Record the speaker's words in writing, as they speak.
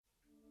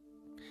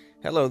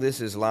Hello, this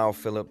is Lyle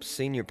Phillips,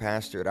 Senior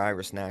Pastor at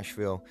Iris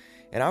Nashville,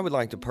 and I would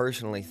like to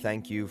personally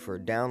thank you for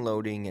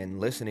downloading and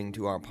listening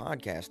to our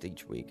podcast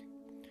each week.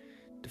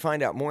 To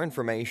find out more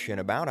information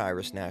about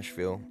Iris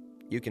Nashville,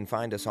 you can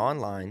find us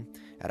online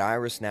at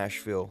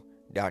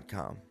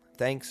irisnashville.com.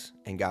 Thanks,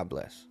 and God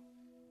bless.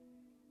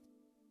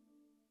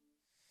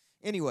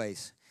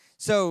 Anyways,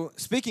 so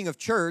speaking of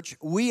church,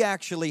 we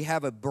actually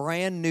have a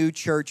brand new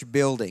church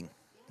building,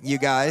 you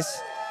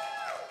guys.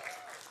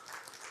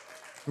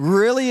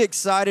 Really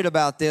excited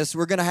about this.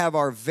 We're going to have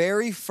our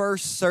very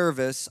first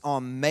service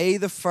on May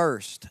the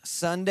 1st,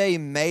 Sunday,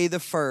 May the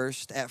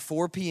 1st at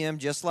 4 p.m.,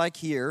 just like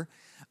here.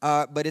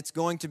 But it's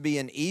going to be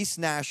in East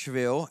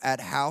Nashville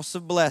at House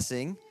of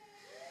Blessing.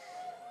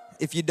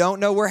 If you don't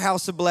know where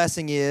House of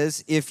Blessing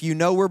is, if you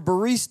know where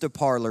Barista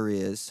Parlor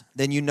is,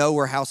 then you know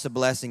where House of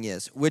Blessing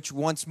is, which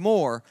once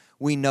more,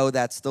 we know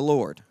that's the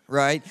Lord,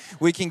 right?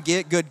 We can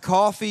get good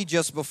coffee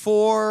just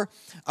before.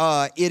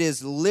 It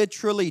is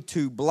literally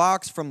 2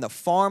 blocks from the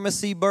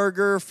Pharmacy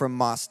Burger, from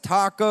Mas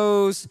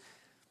Tacos.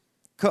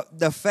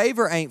 The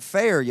favor ain't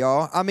fair,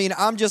 y'all. I mean,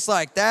 I'm just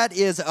like, that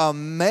is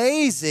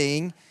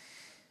amazing.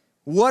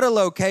 What a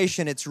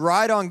location. It's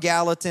right on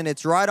Gallatin.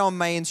 It's right on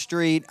Main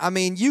Street. I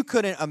mean, you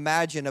couldn't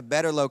imagine a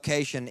better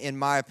location, in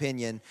my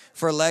opinion,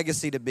 for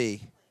Legacy to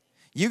be.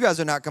 You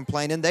guys are not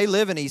complaining. They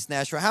live in East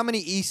Nashville. How many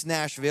East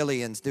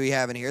Nashvillians do we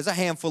have in here? There's a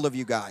handful of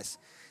you guys.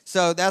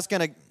 So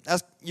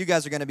you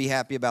guys are going to be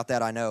happy about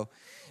that, I know.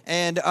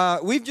 And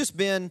we've just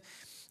been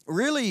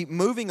really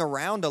moving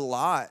around a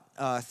lot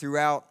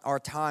throughout our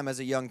time as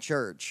a young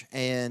church.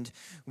 And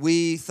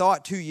we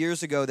thought 2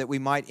 years ago that we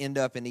might end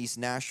up in East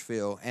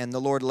Nashville. And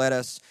the Lord led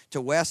us to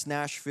West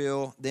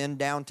Nashville, then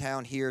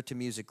downtown here to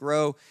Music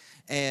Row.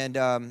 And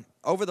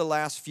over the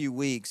last few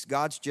weeks,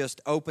 God's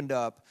just opened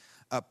up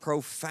a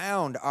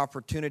profound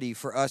opportunity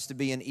for us to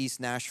be in East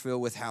Nashville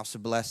with House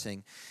of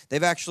Blessing.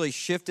 They've actually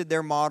shifted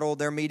their model.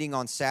 They're meeting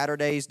on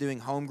Saturdays, doing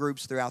home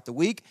groups throughout the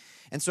week.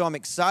 And so I'm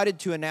excited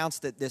to announce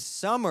that this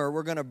summer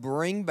we're going to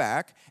bring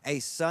back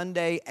a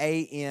Sunday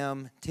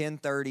a.m.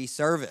 10:30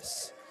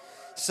 service.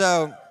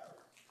 So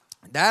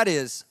that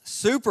is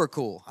super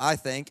cool, I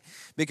think,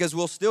 because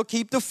we'll still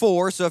keep the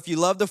 4. So if you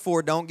love the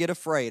 4, don't get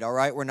afraid, all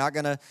right? We're not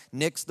going to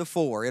nix the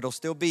 4. It'll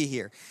still be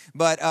here.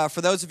 But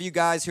for those of you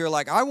guys who are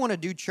like, I want to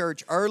do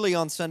church early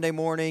on Sunday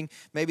morning,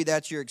 maybe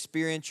that's your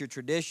experience, your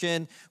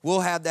tradition,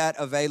 we'll have that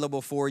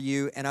available for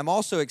you. And I'm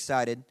also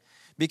excited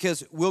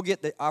because we'll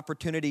get the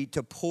opportunity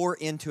to pour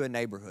into a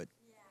neighborhood.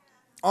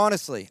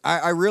 Honestly,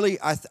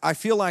 I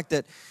feel like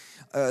that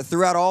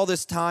throughout all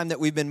this time that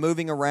we've been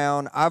moving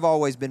around, I've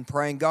always been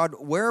praying, God,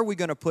 where are we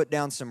going to put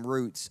down some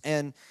roots?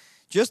 And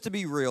just to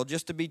be real,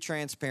 just to be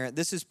transparent,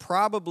 this is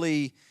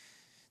probably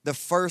the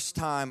first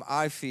time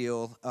I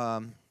feel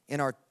in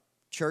our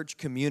church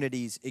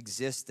community's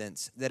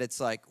existence that it's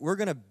like we're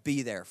going to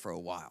be there for a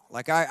while.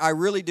 Like I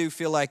really do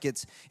feel like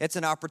it's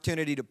an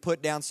opportunity to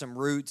put down some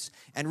roots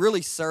and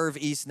really serve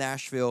East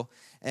Nashville.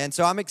 And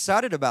so I'm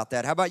excited about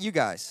that. How about you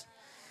guys?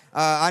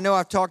 I know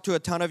I've talked to a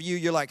ton of you.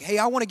 You're like, hey,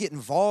 I want to get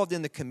involved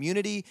in the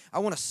community. I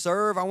want to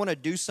serve. I want to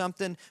do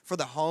something for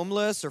the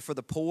homeless or for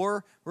the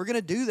poor. We're going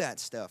to do that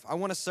stuff. I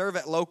want to serve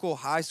at local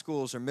high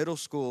schools or middle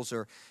schools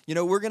or,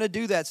 we're going to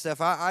do that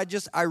stuff. I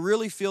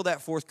really feel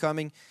that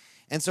forthcoming.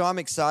 And so I'm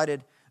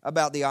excited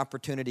about the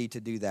opportunity to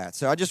do that.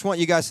 So I just want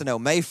you guys to know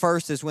May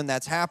 1st is when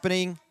that's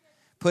happening.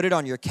 Put it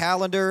on your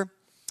calendar.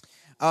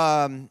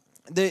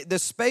 The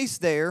space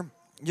there,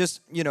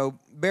 just,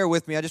 bear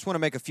with me. I just want to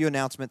make a few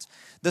announcements.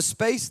 The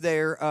space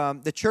there,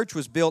 the church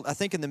was built, I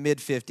think, in the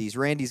mid-50s.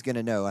 Randy's going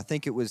to know. I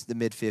think it was the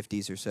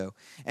mid-50s or so.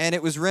 And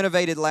it was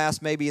renovated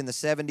last maybe in the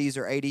 70s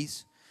or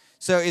 80s.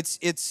 So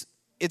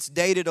it's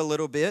dated a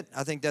little bit.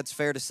 I think that's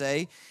fair to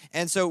say.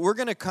 And so we're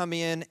going to come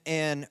in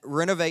and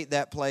renovate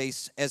that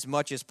place as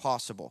much as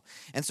possible.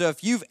 And so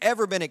if you've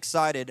ever been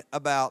excited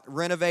about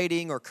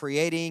renovating or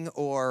creating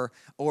or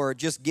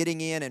just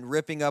getting in and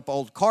ripping up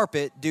old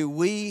carpet, do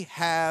we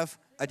have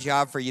a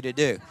job for you to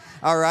do?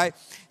 All right.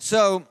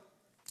 So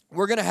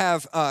we're going to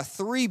have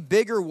 3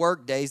 bigger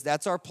work days.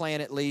 That's our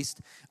plan, at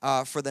least,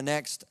 for the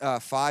next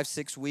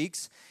 5-6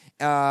 weeks.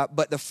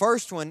 But the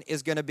first one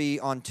is going to be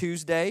on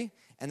Tuesday,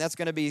 and that's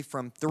going to be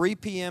from 3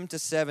 p.m. to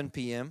 7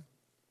 p.m.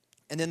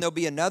 And then there'll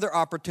be another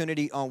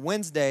opportunity on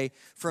Wednesday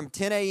from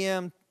 10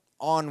 a.m.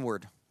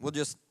 onward.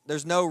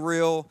 There's no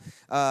real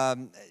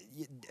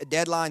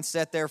deadline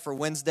set there for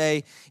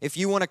Wednesday. If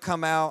you want to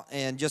come out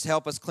and just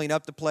help us clean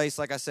up the place,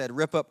 like I said,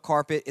 rip up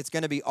carpet, it's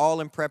going to be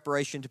all in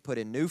preparation to put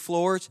in new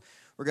floors.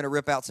 We're going to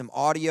rip out some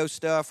audio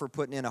stuff. We're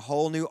putting in a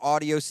whole new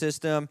audio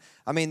system.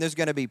 I mean, there's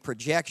going to be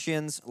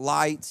projections,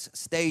 lights,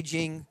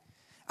 staging.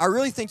 I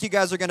really think you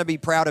guys are going to be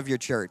proud of your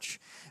church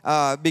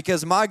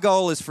because my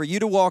goal is for you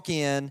to walk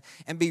in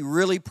and be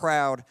really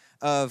proud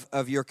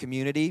of your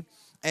community.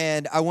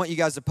 And I want you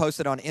guys to post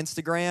it on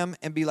Instagram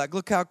and be like,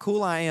 look how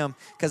cool I am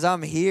because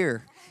I'm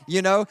here.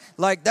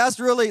 That's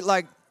really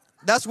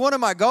that's one of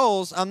my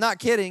goals. I'm not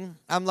kidding.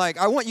 I'm like,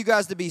 I want you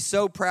guys to be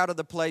so proud of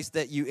the place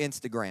that you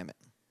Instagram it.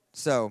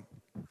 So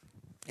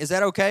is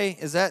that okay?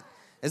 Is that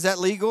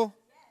legal?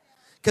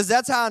 Because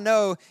that's how I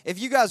know, if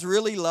you guys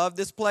really love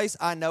this place,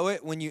 I know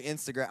it when you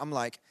Instagram. I'm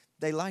like,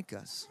 they like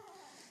us.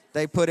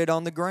 They put it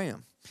on the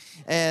gram.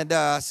 And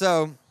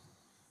so,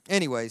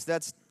 anyways,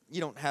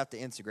 you don't have to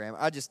Instagram.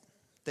 I just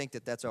think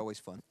that that's always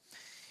fun.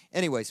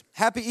 Anyways,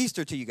 happy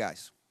Easter to you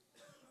guys.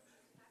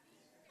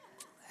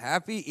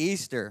 Happy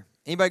Easter.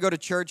 Anybody go to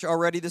church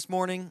already this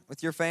morning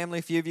with your family?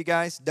 A few of you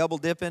guys double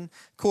dipping.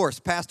 Of course,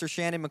 Pastor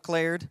Shannon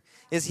McLeod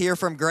is here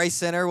from Grace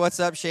Center. What's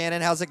up,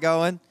 Shannon? How's it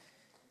going?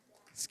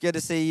 It's good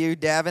to see you.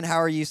 Davin, how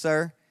are you,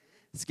 sir?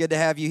 It's good to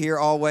have you here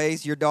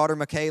always. Your daughter,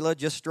 Michaela,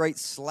 just straight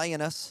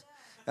slaying us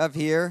up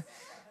here.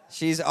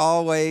 She's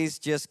always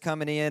just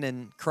coming in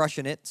and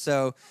crushing it.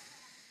 So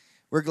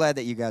we're glad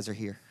that you guys are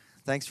here.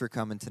 Thanks for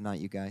coming tonight,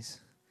 you guys.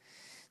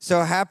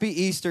 So happy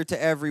Easter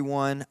to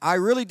everyone. I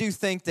really do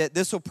think that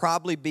this will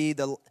probably be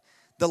the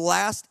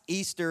last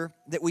Easter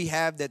that we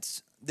have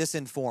that's this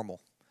informal.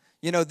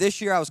 You know,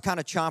 this year I was kind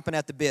of chomping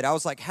at the bit. I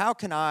was like, how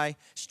can I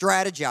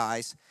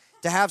strategize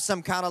to have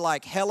some kind of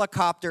like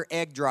helicopter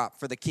egg drop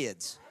for the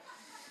kids?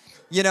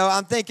 You know,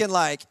 I'm thinking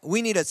like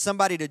we needed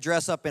somebody to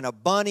dress up in a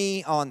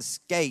bunny on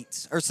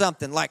skates or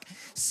something. Like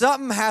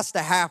something has to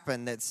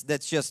happen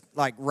that's just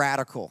like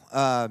radical.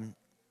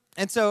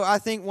 And so I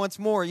think once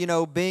more, you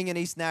know, being in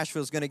East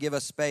Nashville is going to give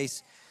us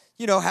space,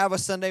 you know, have a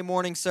Sunday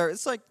morning service.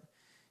 It's like,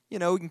 you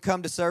know, we can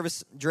come to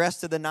service dressed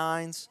to the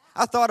nines.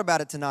 I thought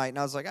about it tonight, and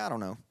I was like, I don't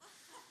know.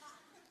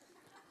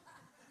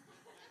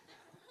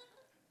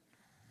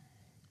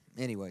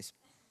 Anyways,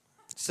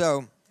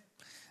 so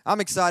I'm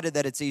excited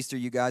that it's Easter,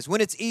 you guys.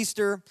 When it's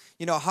Easter,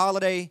 you know,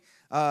 holiday,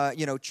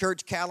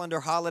 church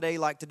calendar holiday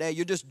like today,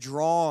 you're just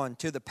drawn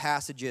to the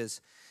passages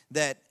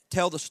that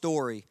tell the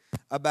story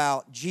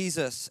about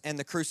Jesus and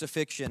the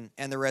crucifixion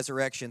and the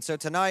resurrection. So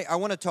tonight, I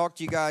want to talk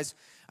to you guys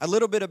a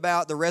little bit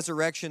about the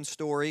resurrection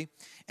story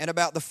and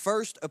about the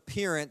first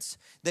appearance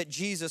that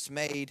Jesus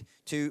made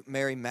to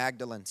Mary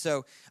Magdalene.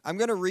 So I'm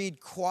going to read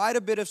quite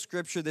a bit of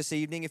scripture this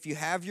evening. If you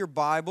have your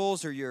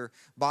Bibles or your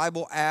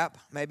Bible app,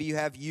 maybe you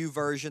have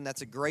YouVersion,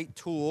 that's a great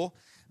tool.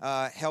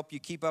 Help you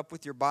keep up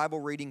with your Bible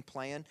reading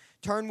plan.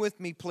 Turn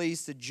with me,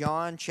 please, to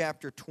John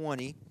chapter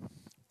 20.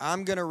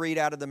 I'm going to read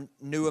out of the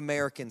New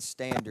American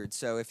Standard,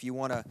 so if you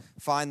want to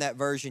find that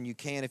version, you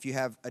can. If you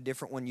have a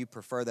different one you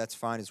prefer, that's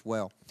fine as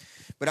well.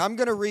 But I'm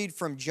going to read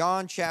from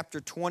John chapter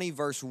 20,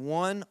 verse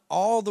 1,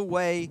 all the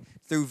way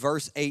through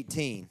verse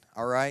 18,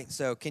 all right?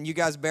 So can you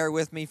guys bear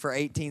with me for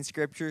 18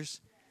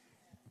 scriptures?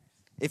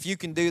 If you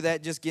can do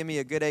that, just give me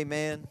a good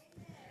amen.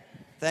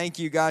 Thank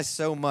you guys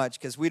so much,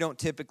 because we don't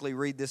typically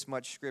read this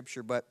much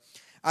scripture, but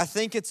I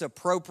think it's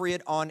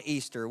appropriate on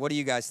Easter. What do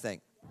you guys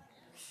think?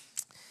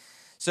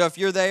 So if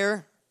you're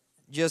there,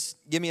 just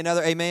give me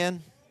another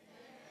amen.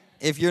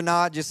 If you're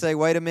not, just say,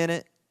 wait a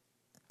minute.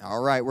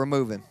 All right, we're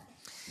moving.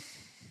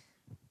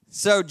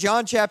 So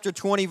John chapter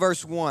 20,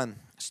 verse 1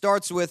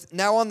 starts with,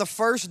 now on the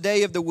first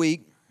day of the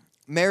week,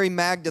 Mary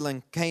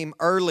Magdalene came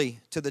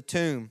early to the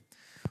tomb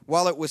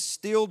while it was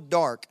still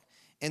dark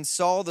and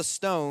saw the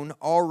stone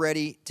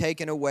already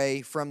taken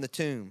away from the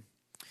tomb.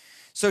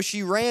 So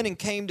she ran and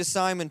came to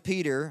Simon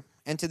Peter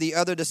and to the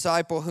other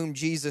disciple whom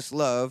Jesus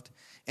loved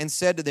and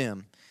said to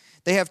them,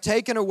 they have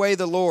taken away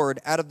the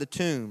Lord out of the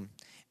tomb,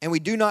 and we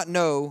do not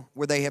know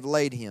where they have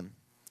laid him.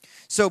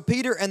 So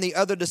Peter and the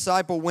other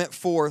disciple went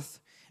forth,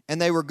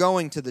 and they were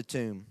going to the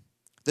tomb.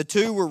 The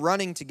two were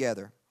running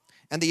together,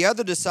 and the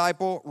other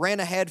disciple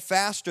ran ahead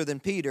faster than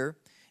Peter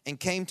and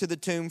came to the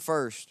tomb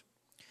first.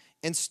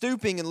 And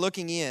stooping and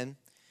looking in,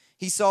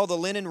 he saw the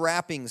linen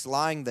wrappings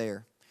lying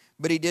there,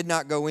 but he did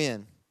not go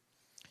in.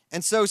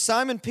 And so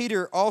Simon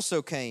Peter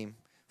also came,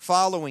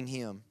 following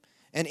him,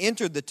 and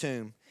entered the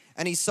tomb.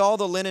 And he saw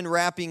the linen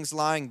wrappings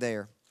lying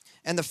there,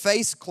 and the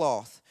face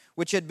cloth,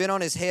 which had been on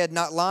his head,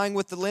 not lying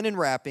with the linen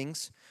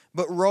wrappings,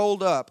 but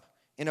rolled up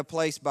in a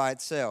place by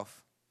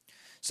itself.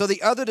 So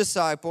the other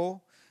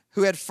disciple,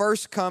 who had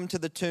first come to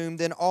the tomb,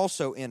 then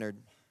also entered,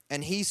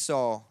 and he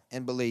saw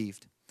and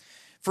believed.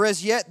 For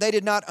as yet they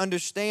did not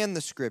understand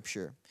the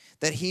scripture,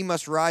 that he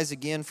must rise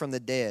again from the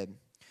dead.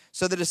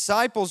 So the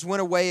disciples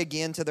went away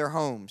again to their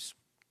homes.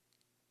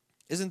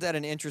 Isn't that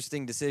an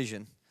interesting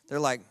decision? They're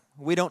like,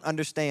 we don't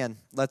understand.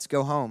 Let's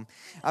go home.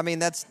 I mean,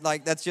 that's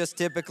just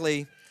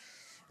typically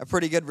a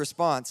pretty good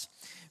response.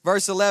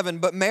 Verse 11,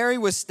 but Mary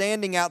was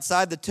standing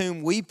outside the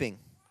tomb weeping.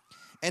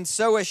 And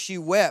so as she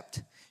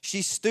wept,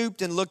 she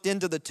stooped and looked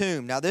into the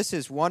tomb. Now this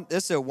is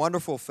a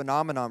wonderful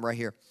phenomenon right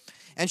here.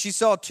 And she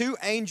saw two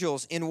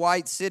angels in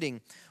white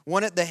sitting,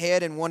 one at the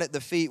head and one at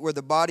the feet, where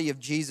the body of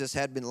Jesus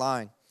had been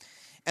lying.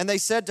 And they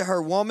said to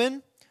her,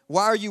 woman,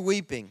 why are you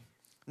weeping?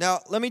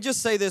 Now, let me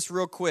just say this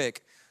real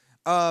quick.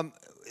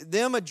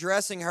 Them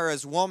addressing her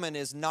as woman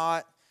is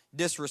not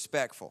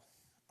disrespectful,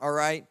 all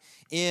right?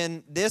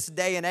 In this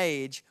day and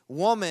age,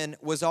 woman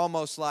was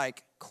almost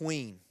like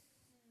queen.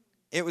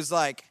 It was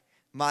like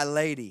my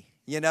lady.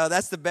 You know,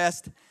 that's the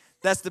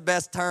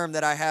best term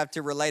that I have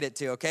to relate it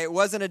to, okay? It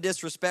wasn't a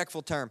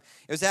disrespectful term.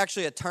 It was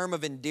actually a term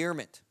of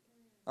endearment,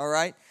 all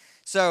right?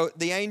 So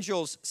the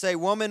angels say,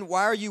 woman,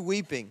 why are you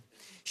weeping?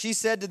 She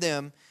said to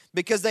them,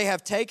 because they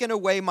have taken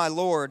away my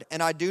Lord,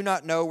 and I do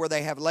not know where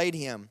they have laid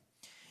him."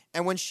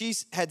 And when she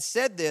had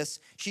said this,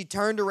 she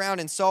turned around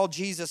and saw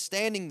Jesus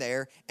standing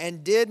there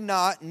and did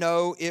not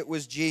know it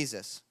was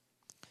Jesus.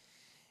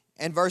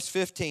 And verse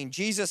 15,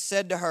 Jesus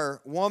said to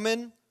her,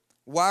 "Woman,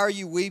 why are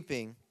you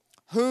weeping?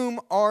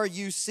 Whom are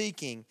you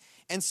seeking?"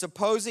 And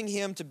supposing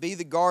him to be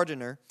the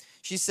gardener,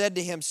 she said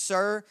to him,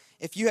 "Sir,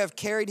 if you have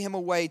carried him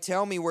away,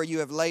 tell me where you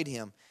have laid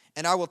him,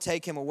 and I will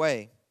take him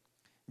away."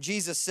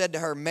 Jesus said to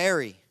her,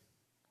 "Mary."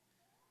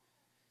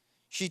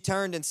 She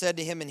turned and said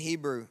to him in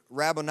Hebrew,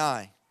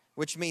 "Rabboni,"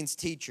 which means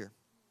teacher.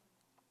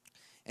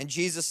 And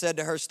Jesus said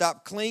to her,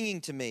 "Stop clinging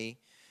to me,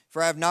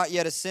 for I have not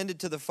yet ascended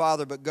to the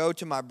Father, but go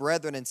to my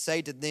brethren and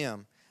say to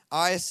them,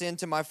 I ascend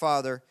to my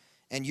Father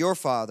and your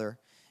Father,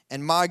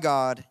 and my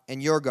God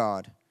and your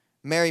God."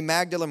 Mary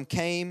Magdalene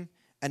came,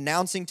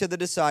 announcing to the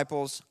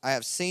disciples, "I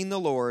have seen the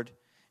Lord,"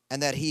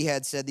 and that he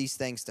had said these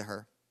things to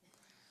her.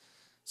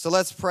 So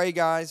let's pray,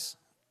 guys,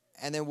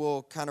 and then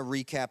we'll kind of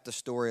recap the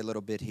story a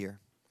little bit here.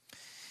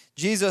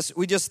 Jesus,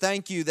 we just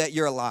thank you that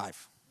you're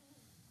alive.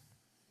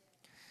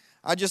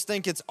 I just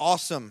think it's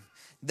awesome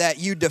that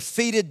you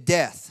defeated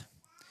death,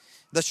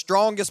 the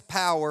strongest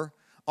power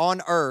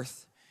on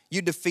earth.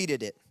 You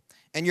defeated it.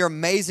 And you're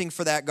amazing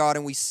for that, God.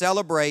 And we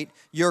celebrate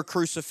your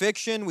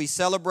crucifixion, we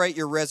celebrate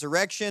your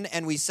resurrection,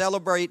 and we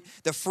celebrate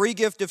the free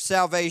gift of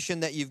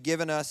salvation that you've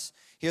given us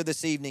here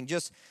this evening.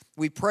 Just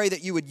we pray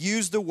that you would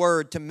use the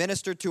word to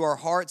minister to our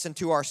hearts and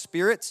to our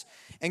spirits.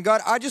 And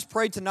God, I just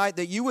pray tonight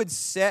that you would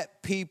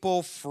set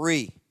people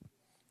free,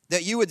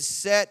 that you would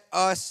set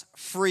us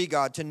free,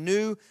 God,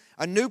 to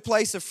a new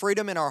place of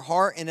freedom in our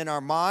heart and in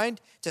our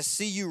mind to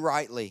see you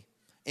rightly.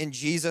 In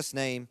Jesus'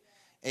 name,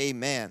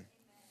 amen.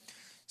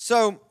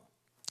 So,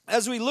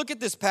 as we look at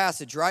this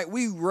passage, right,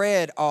 we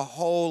read a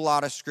whole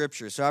lot of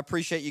scripture, so I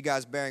appreciate you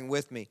guys bearing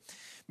with me.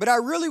 But I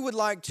really would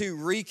like to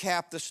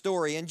recap the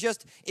story and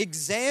just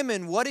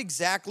examine what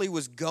exactly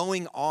was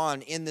going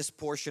on in this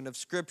portion of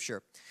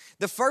scripture.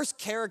 The first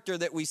character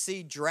that we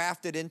see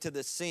drafted into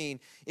the scene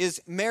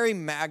is Mary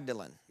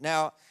Magdalene.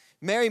 Now,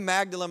 Mary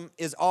Magdalene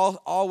is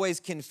always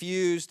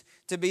confused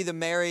to be the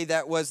Mary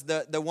that was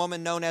the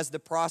woman known as the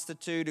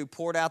prostitute who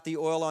poured out the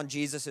oil on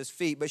Jesus'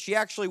 feet. But she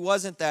actually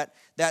wasn't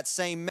that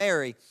same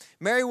Mary.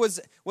 Mary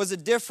was a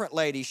different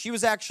lady. She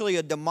was actually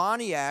a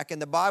demoniac,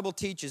 and the Bible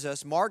teaches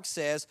us, Mark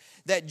says,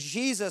 that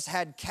Jesus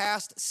had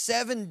cast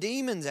 7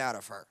 demons out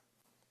of her.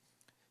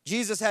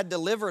 Jesus had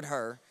delivered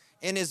her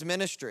in his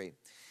ministry.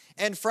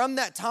 And from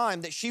that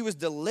time that she was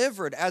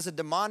delivered as a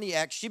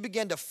demoniac, she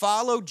began to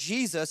follow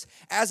Jesus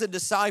as a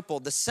disciple,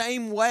 the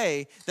same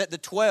way that the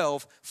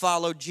 12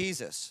 followed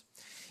Jesus.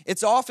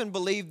 It's often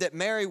believed that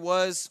Mary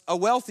was a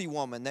wealthy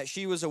woman, that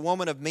she was a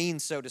woman of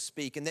means, so to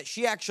speak, and that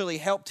she actually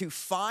helped to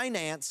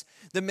finance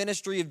the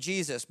ministry of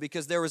Jesus,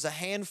 because there was a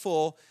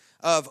handful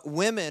of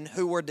women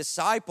who were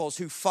disciples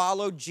who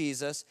followed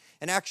Jesus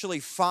and actually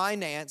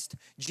financed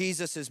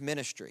Jesus'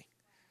 ministry.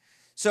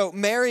 So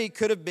Mary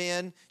could have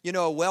been,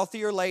 a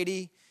wealthier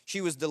lady. She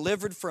was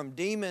delivered from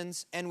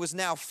demons and was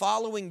now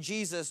following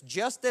Jesus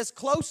just as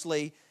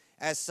closely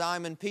as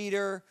Simon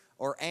Peter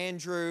or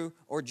Andrew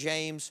or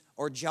James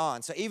or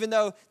John. So even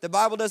though the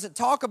Bible doesn't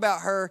talk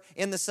about her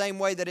in the same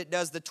way that it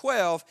does the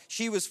 12,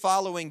 she was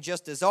following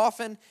just as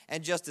often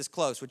and just as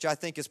close, which I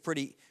think is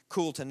pretty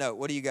cool to note.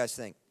 What do you guys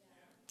think?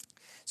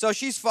 So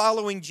she's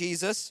following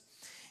Jesus.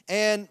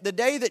 And the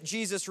day that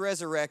Jesus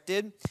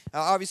resurrected,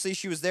 obviously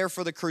she was there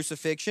for the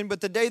crucifixion,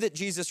 but the day that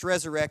Jesus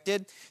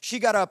resurrected, she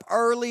got up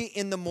early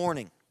in the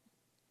morning.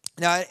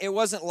 Now, it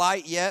wasn't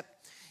light yet.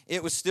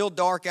 It was still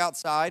dark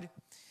outside.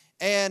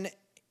 And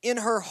in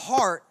her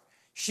heart,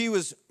 she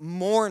was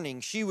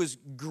mourning. She was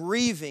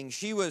grieving.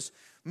 She was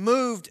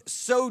moved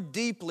so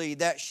deeply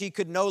that she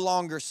could no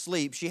longer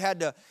sleep. She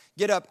had to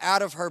get up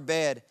out of her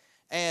bed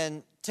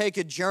and take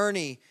a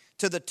journey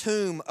to the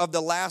tomb of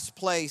the last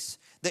place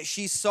that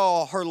she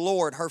saw her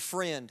Lord, her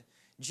friend,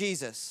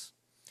 Jesus.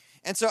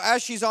 And so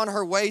as she's on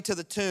her way to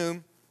the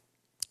tomb,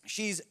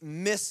 she's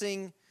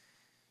missing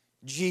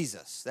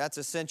Jesus. That's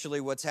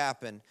essentially what's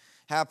happening.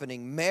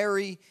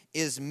 Mary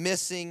is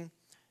missing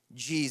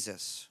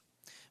Jesus.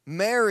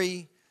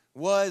 Mary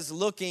was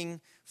looking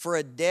for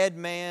a dead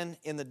man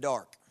in the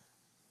dark.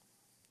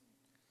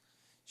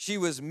 She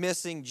was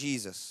missing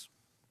Jesus.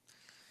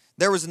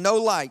 There was no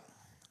light.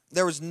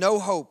 There was no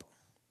hope.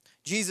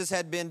 Jesus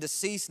had been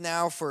deceased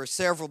now for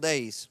several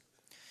days.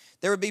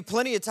 There would be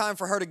plenty of time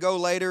for her to go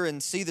later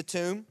and see the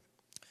tomb,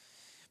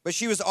 but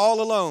she was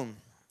all alone.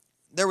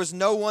 There was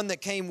no one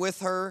that came with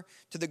her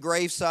to the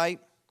gravesite.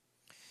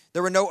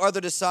 There were no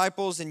other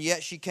disciples, and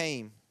yet she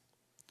came.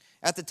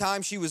 At the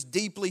time, she was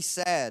deeply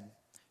sad.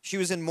 She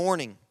was in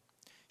mourning.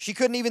 She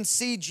couldn't even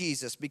see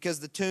Jesus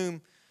because the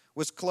tomb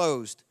was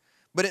closed,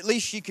 but at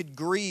least she could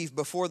grieve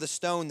before the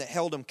stone that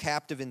held him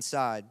captive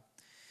inside.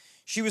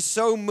 She was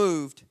so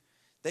moved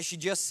that she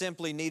just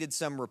simply needed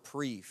some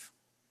reprieve.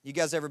 You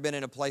guys ever been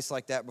in a place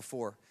like that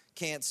before?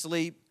 Can't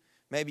sleep,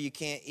 maybe you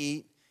can't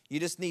eat. You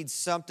just need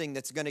something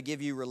that's going to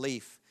give you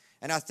relief.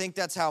 And I think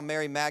that's how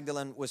Mary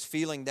Magdalene was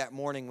feeling that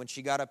morning when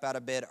she got up out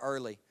of bed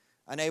early.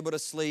 unable to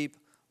sleep,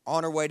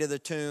 on her way to the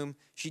tomb.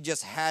 She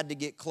just had to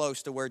get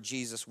close to where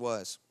Jesus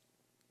was.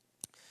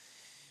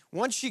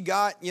 Once she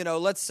got,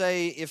 let's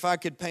say, if I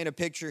could paint a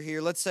picture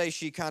here, let's say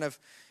she kind of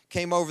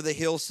came over the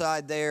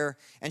hillside there,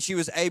 and she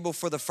was able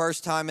for the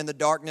first time in the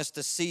darkness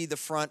to see the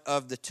front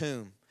of the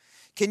tomb.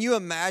 Can you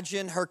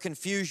imagine her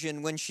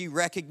confusion when she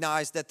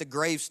recognized that the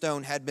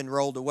gravestone had been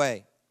rolled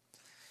away?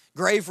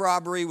 Grave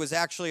robbery was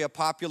actually a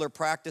popular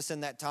practice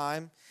in that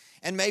time,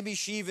 and maybe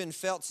she even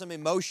felt some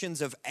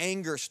emotions of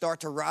anger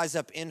start to rise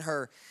up in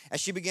her as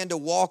she began to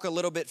walk a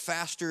little bit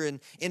faster and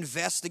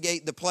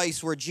investigate the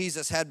place where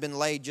Jesus had been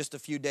laid just a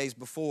few days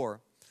before.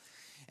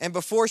 And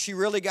before she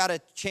really got a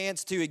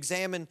chance to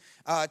examine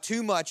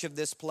too much of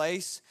this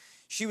place,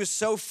 she was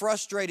so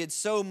frustrated,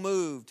 so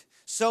moved,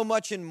 so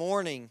much in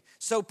mourning,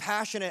 so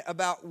passionate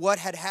about what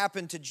had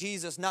happened to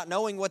Jesus, not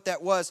knowing what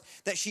that was,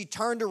 that she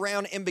turned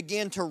around and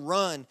began to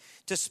run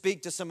to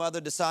speak to some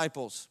other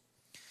disciples.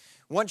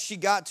 Once she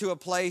got to a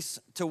place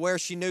to where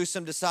she knew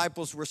some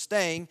disciples were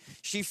staying,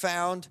 she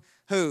found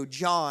who?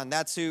 John.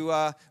 That's who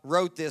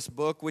wrote this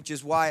book, which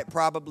is why it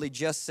probably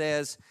just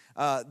says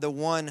the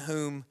one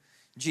whom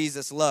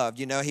Jesus loved.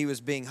 He was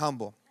being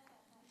humble.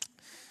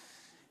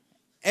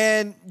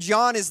 And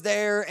John is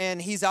there, and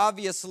he's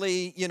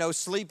obviously,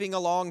 sleeping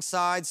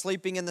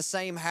in the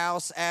same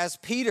house as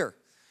Peter,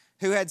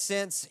 who had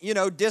since,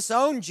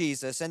 disowned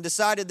Jesus and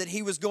decided that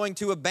he was going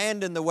to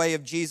abandon the way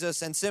of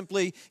Jesus and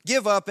simply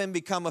give up and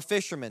become a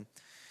fisherman,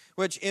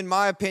 which, in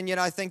my opinion,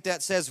 I think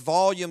that says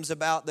volumes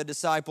about the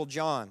disciple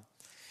John.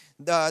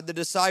 The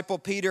disciple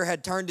Peter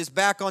had turned his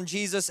back on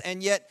Jesus,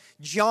 and yet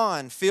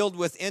John, filled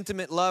with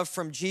intimate love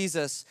from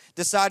Jesus,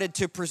 decided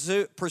to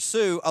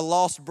pursue a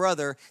lost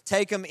brother,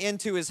 take him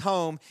into his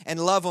home, and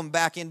love him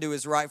back into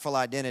his rightful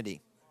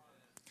identity.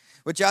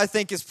 Which I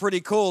think is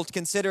pretty cool,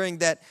 considering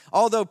that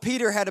although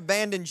Peter had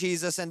abandoned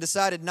Jesus and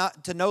decided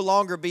not to no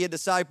longer be a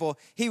disciple,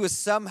 he was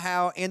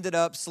somehow ended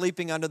up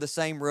sleeping under the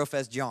same roof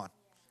as John.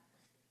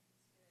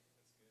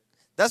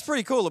 That's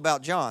pretty cool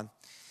about John.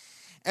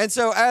 And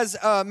so as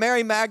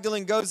Mary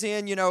Magdalene goes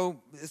in,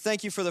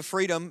 thank you for the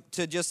freedom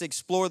to just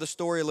explore the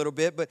story a little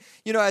bit. But,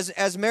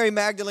 as Mary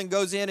Magdalene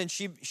goes in and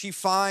she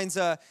finds,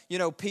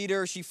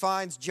 Peter, she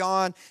finds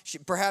John,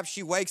 perhaps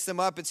she wakes them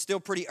up. It's still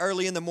pretty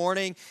early in the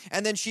morning.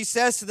 And then she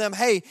says to them,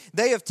 hey,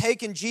 they have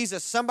taken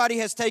Jesus. Somebody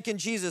has taken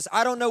Jesus.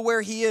 I don't know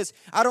where he is.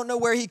 I don't know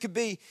where he could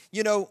be.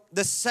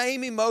 The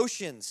same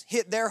emotions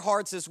hit their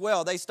hearts as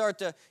well. They start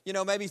to,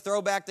 maybe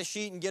throw back the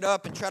sheet and get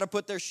up and try to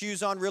put their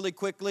shoes on really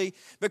quickly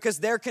because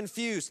they're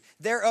confused.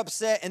 They're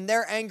upset and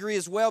they're angry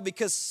as well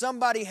because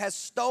somebody has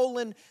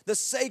stolen the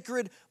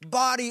sacred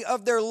body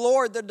of their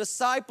Lord, their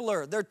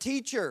discipler, their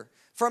teacher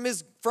from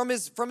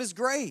his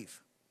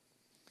grave.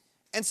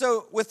 And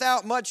so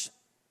without much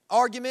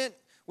argument,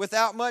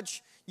 without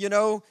much,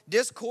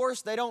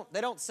 discourse, they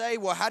don't say,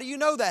 well, how do you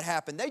know that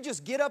happened? They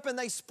just get up and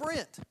they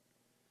sprint.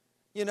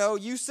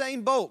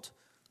 Usain Bolt.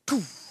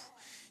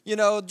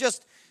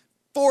 Just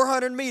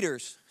 400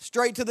 meters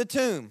straight to the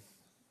tomb.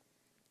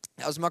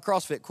 That was my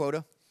CrossFit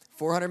quota.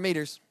 400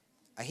 meters.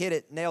 I hit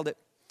it, nailed it.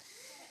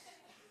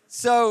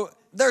 So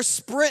they're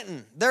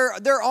sprinting.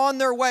 They're on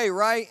their way,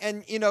 right?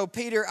 And,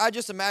 Peter, I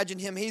just imagine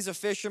him. He's a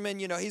fisherman.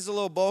 He's a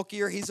little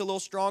bulkier. He's a little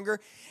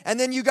stronger. And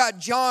then you got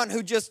John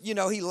who just, he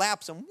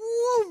laps them.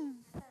 Woo!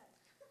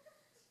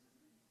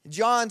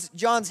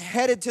 John's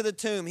headed to the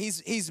tomb.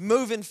 He's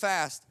moving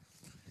fast.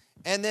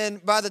 And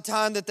then by the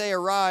time that they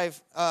arrive,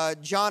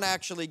 John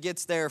actually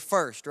gets there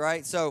first,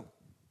 right? So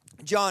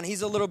John,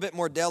 he's a little bit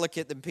more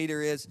delicate than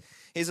Peter is.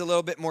 He's a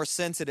little bit more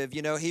sensitive.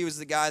 He was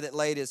the guy that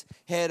laid his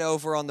head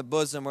over on the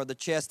bosom or the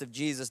chest of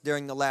Jesus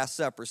during the Last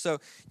Supper. So,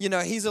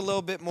 he's a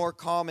little bit more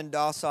calm and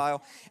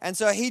docile. And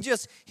so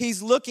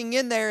he's looking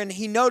in there and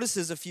he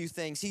notices a few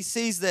things. He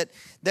sees that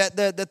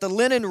the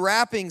linen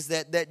wrappings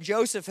that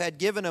Joseph had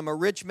given him, a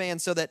rich man,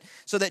 so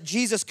that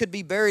Jesus could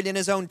be buried in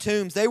his own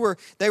tombs, they were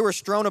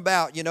strewn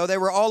about. They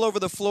were all over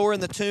the floor in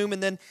the tomb.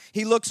 And then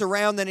he looks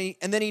around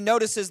and then he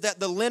notices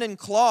that the linen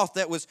cloth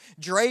that was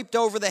draped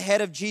over the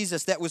head of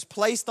Jesus, that was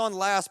placed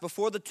on last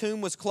before the tomb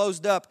was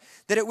closed up,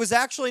 that it was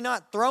actually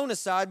not thrown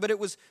aside, but it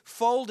was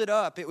folded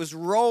up. It was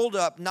rolled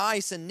up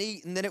nice and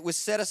neat, and then it was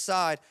set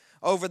aside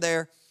over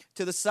there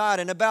to the side.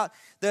 And about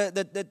at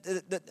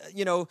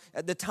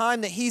the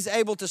time that he's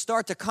able to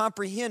start to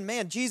comprehend,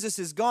 man, Jesus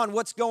is gone.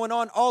 What's going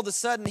on? All of a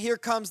sudden, here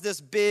comes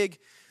this big,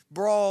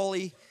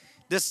 brawly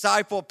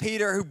disciple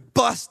Peter who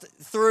busts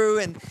through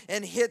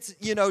and hits,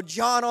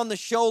 John on the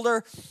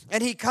shoulder,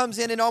 and he comes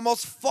in and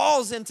almost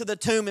falls into the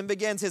tomb and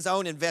begins his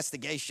own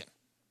investigation.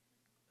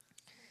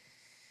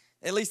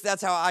 At least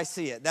that's how I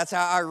see it. That's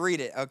how I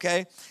read it,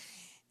 okay?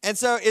 And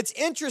so it's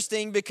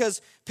interesting because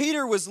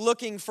Peter was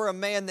looking for a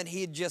man that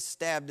he had just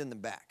stabbed in the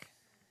back.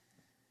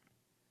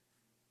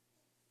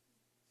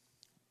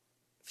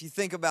 If you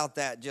think about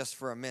that just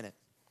for a minute.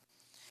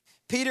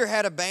 Peter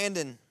had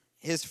abandoned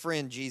his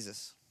friend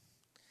Jesus.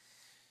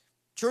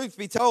 Truth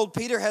be told,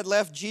 Peter had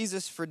left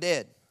Jesus for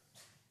dead.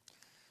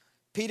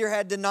 Peter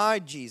had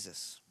denied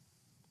Jesus.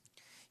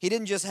 he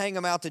didn't just hang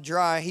him out to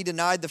dry. He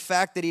denied the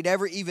fact that he'd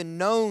ever even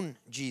known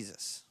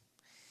Jesus.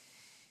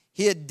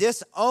 He had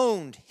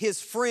disowned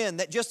his friend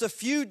that just a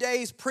few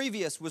days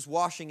previous was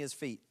washing his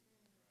feet.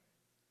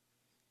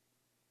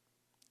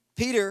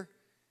 Peter,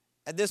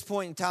 at this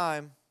point in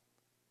time,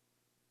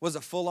 was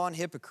a full-on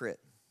hypocrite.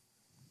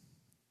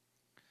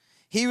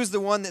 He was the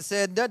one that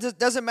said,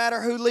 doesn't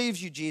matter who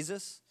leaves you,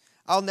 Jesus.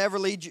 I'll never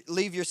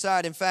leave your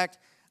side. In fact,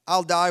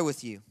 I'll die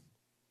with you.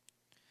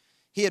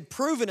 He had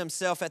proven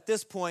himself at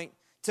this point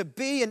to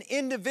be an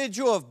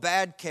individual of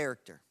bad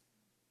character.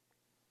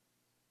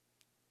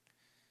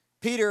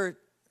 Peter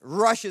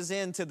rushes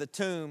into the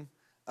tomb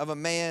of a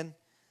man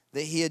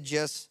that he had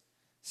just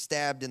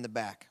stabbed in the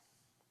back.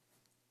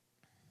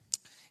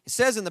 It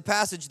says in the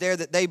passage there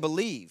that they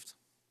believed.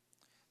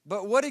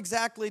 But what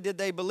exactly did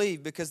they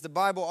believe? Because the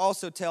Bible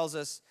also tells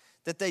us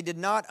that they did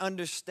not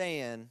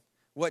understand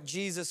what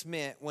Jesus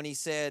meant when he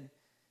said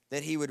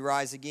that he would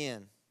rise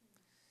again.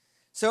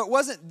 So it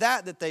wasn't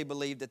that they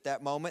believed at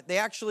that moment. They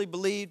actually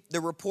believed the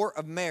report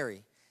of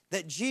Mary,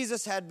 that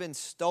Jesus had been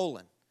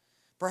stolen.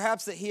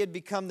 Perhaps that he had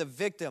become the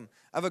victim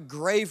of a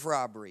grave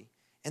robbery.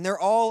 And they're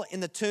all in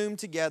the tomb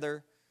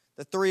together.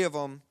 The three of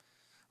them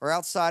are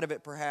outside of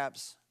it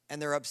perhaps,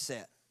 and they're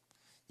upset.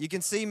 You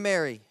can see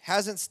Mary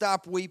hasn't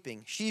stopped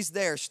weeping. She's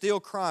there, still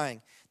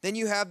crying. Then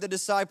you have the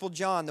disciple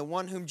John, the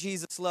one whom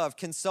Jesus loved,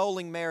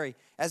 consoling Mary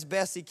as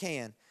best he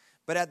can,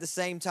 but at the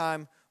same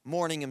time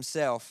mourning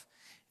himself.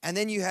 And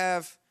then you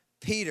have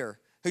Peter,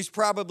 who's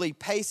probably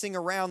pacing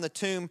around the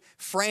tomb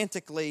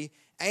frantically,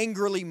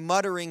 angrily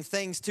muttering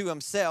things to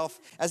himself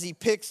as he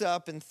picks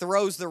up and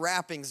throws the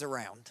wrappings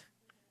around.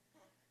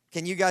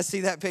 Can you guys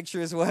see that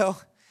picture as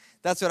well?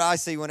 That's what I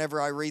see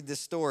whenever I read this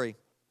story.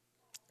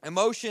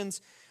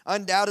 Emotions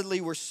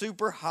undoubtedly were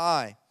super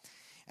high,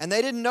 and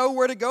they didn't know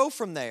where to go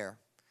from there.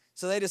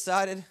 So they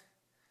decided,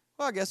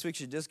 well, I guess we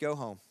should just go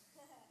home.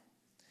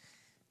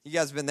 You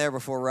guys have been there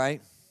before,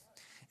 right?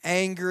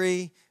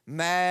 Angry,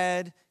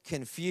 mad,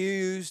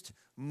 confused,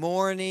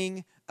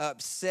 mourning,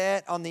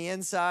 upset on the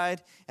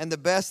inside. And the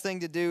best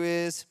thing to do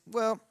is,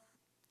 well,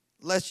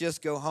 let's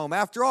just go home.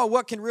 After all,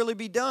 what can really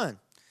be done?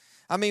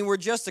 I mean, we're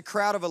just a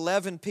crowd of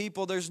 11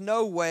 people. There's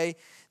no way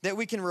that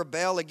we can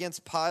rebel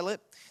against Pilate.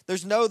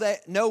 There's no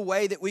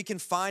way that we can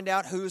find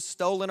out who has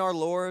stolen our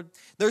Lord.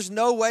 There's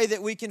no way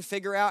that we can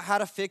figure out how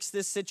to fix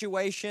this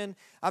situation.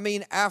 I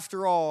mean,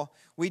 after all,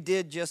 we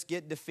did just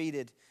get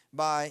defeated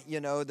by,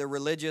 the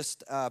religious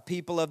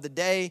people of the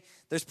day.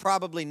 There's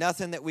probably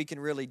nothing that we can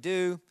really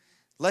do.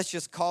 Let's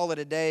just call it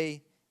a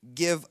day,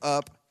 give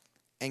up,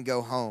 and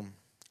go home.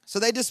 So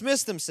they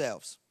dismissed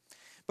themselves.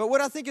 But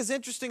what I think is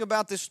interesting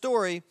about this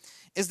story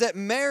is that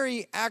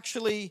Mary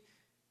actually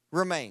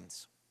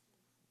remains.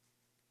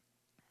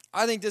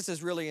 I think this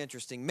is really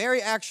interesting.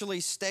 Mary actually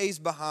stays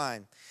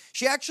behind.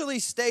 She actually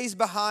stays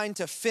behind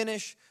to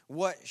finish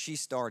what she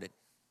started.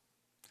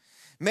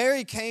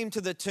 Mary came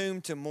to the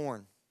tomb to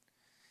mourn,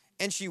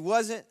 and she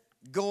wasn't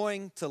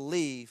going to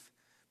leave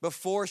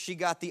before she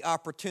got the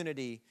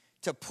opportunity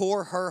to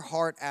pour her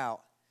heart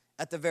out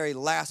at the very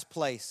last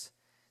place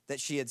that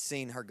she had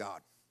seen her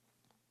God.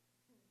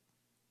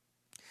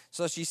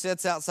 So she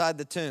sits outside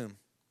the tomb.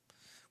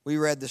 We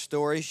read the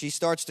story. She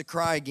starts to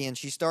cry again.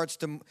 She starts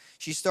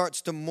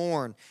to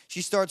mourn.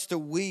 She starts to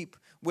weep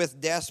with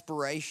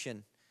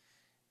desperation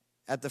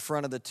at the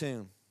front of the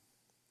tomb.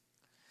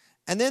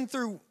 And then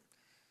through,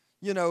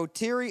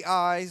 teary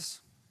eyes,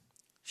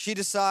 she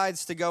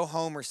decides to go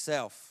home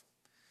herself.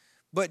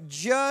 But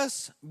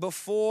just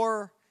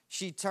before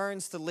she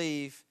turns to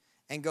leave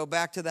and go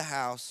back to the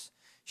house,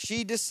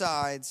 she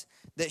decides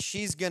that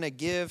she's going to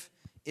give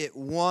it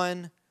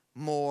one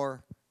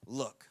more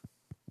look.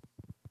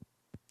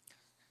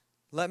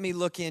 Let me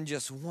look in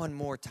just one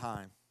more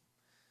time.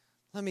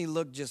 Let me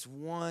look just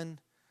one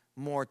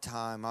more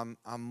time.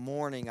 I'm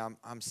mourning.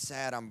 I'm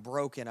sad. I'm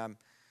broken.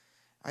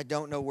 I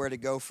don't know where to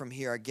go from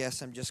here. I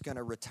guess I'm just going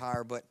to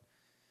retire. But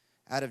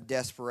out of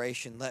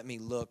desperation, let me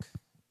look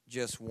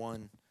just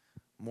one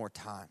more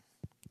time.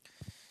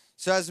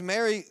 So as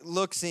Mary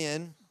looks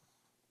in,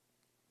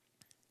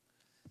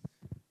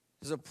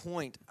 there's a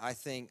point, I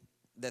think,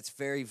 that's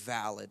very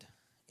valid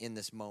in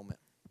this moment.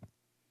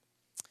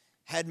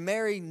 Had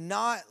Mary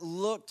not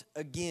looked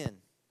again,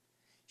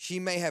 she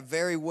may have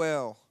very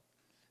well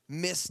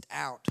missed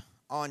out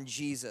on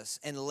Jesus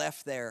and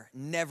left there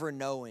never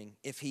knowing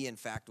if he in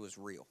fact was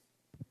real.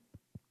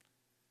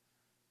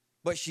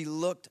 But she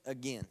looked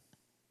again.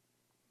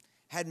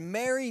 Had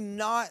Mary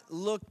not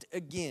looked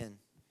again,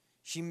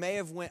 she may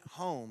have went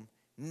home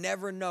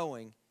never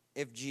knowing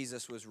if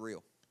Jesus was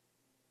real.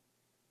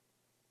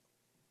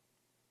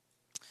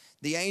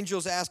 The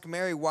angels asked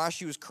Mary why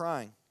she was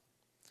crying.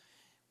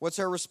 What's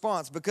her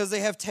response? Because they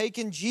have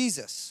taken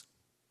Jesus.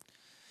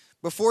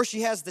 Before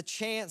she has the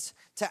chance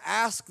to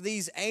ask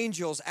these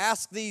angels,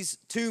 ask these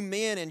two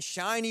men in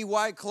shiny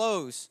white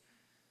clothes,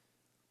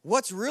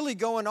 what's really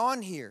going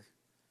on here?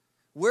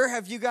 Where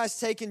have you guys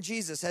taken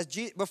Jesus?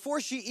 Before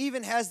she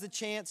even has the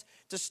chance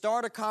to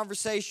start a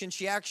conversation,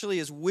 she actually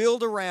is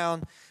wheeled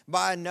around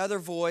by another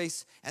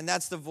voice, and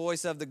that's the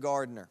voice of the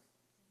gardener.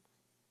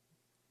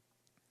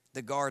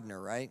 the gardener,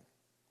 right?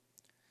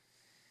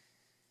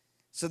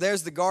 So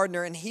there's the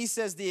gardener, and he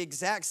says the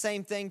exact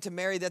same thing to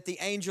Mary that the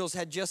angels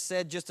had just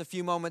said just a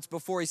few moments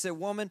before. He said,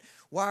 "Woman,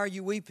 why are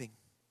you weeping?"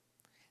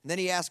 And then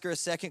he asks her a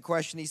second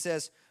question. He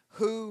says,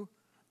 "Who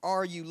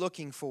are you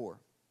looking for?"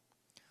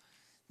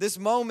 This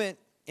moment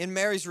in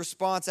Mary's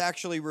response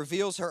actually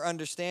reveals her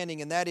understanding,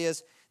 and that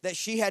is that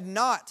she had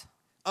not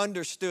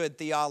understood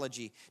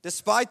theology.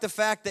 Despite the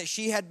fact that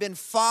she had been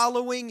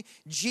following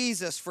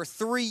Jesus for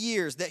 3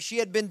 years, that she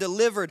had been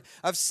delivered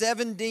of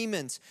 7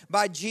 demons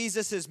by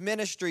Jesus'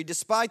 ministry,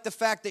 despite the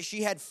fact that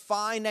she had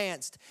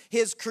financed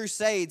his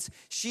crusades,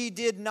 she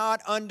did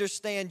not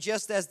understand,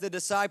 just as the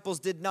disciples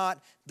did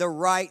not, the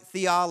right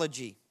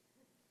theology.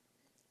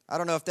 I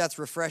don't know if that's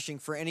refreshing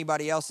for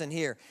anybody else in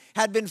here.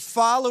 Had been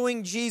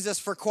following Jesus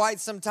for quite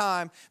some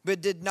time, but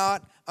did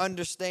not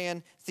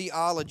understand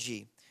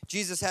theology.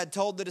 Jesus had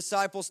told the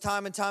disciples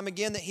time and time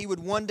again that he would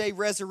one day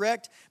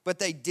resurrect, but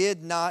they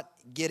did not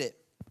get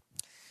it.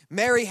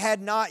 Mary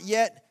had not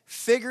yet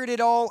figured it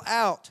all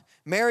out.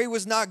 Mary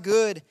was not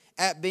good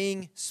at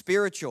being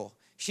spiritual.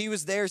 She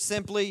was there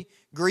simply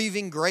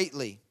grieving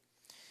greatly.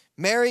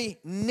 Mary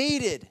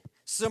needed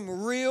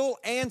some real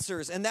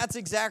answers, and that's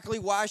exactly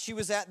why she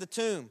was at the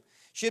tomb.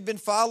 She had been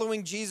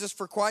following Jesus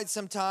for quite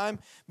some time,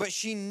 but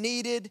she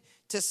needed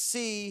to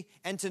see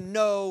and to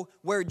know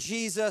where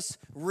Jesus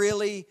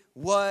really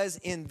was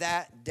in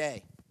that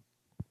day.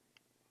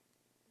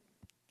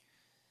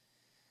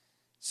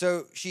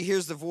 So she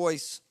hears the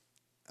voice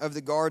of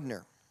the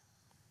gardener.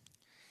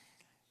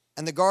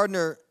 And the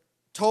gardener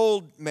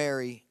told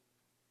Mary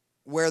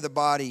where the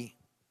body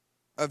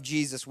of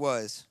Jesus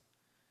was,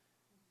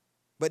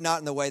 but not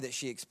in the way that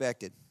she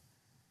expected.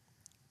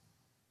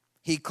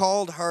 He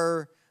called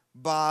her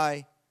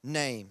by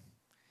name.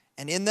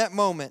 And in that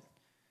moment,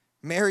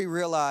 Mary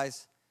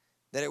realized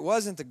that it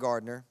wasn't the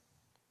gardener,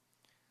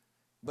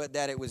 but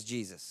that it was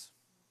Jesus.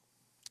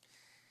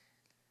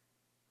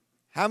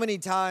 How many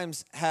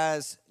times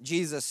has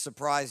Jesus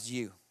surprised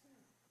you,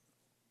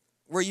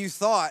 where you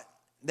thought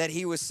that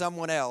he was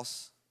someone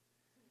else,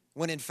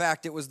 when in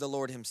fact it was the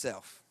Lord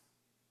himself?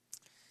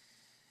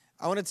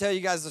 I want to tell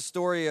you guys the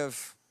story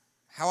of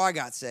how I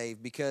got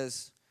saved,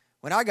 because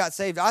when I got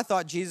saved, I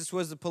thought Jesus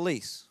was the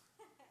police.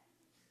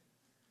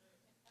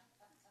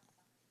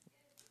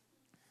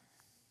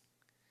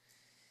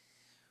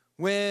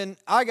 When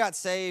I got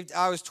saved,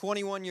 I was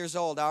 21 years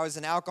old. I was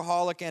an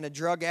alcoholic and a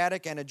drug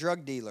addict and a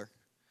drug dealer.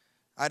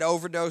 I'd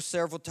overdosed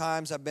several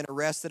times. I've been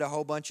arrested a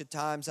whole bunch of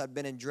times. I'd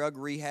been in drug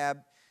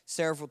rehab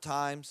several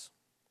times.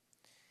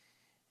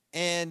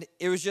 And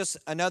it was just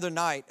another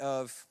night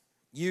of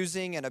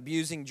using and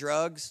abusing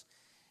drugs.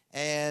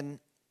 And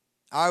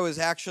I was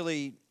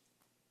actually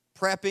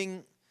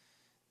prepping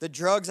the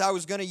drugs I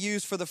was going to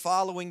use for the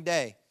following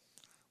day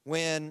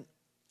when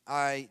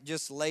I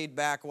just laid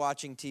back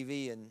watching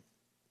TV and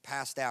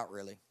passed out,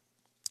 really.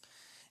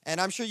 And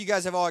I'm sure you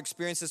guys have all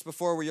experienced this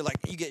before, where you're like,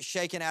 you get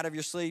shaken out of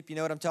your sleep. You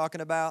know what I'm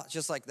talking about? It's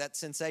just like that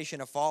sensation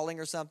of falling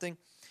or something.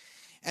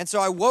 And so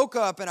I woke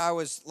up and I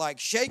was like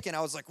shaking. I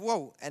was like,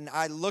 whoa. And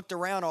I looked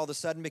around all of a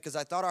sudden because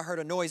I thought I heard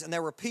a noise, and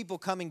there were people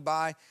coming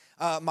by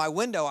my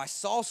window. I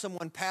saw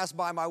someone pass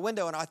by my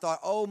window, and I thought,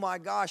 oh my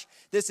gosh,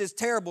 this is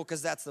terrible,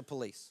 because that's the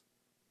police.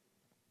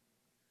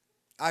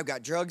 I've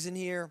got drugs in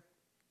here.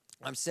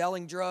 I'm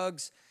selling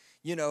drugs.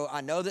 You know, I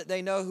know that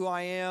they know who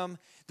I am.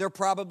 They're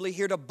probably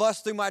here to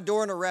bust through my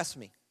door and arrest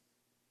me.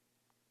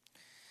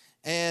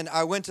 And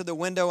I went to the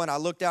window and I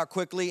looked out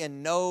quickly,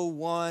 and no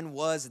one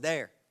was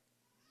there.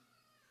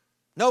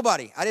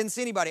 Nobody. I didn't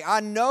see anybody.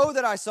 I know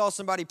that I saw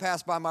somebody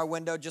pass by my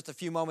window just a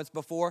few moments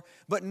before,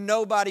 but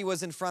nobody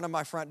was in front of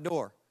my front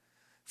door.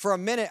 For a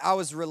minute, I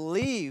was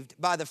relieved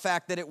by the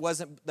fact that it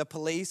wasn't the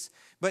police,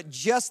 but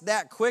just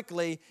that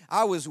quickly,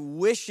 I was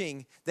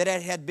wishing that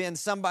it had been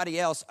somebody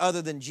else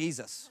other than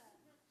Jesus.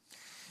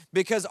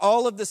 Because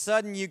all of a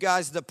sudden, you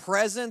guys, the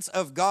presence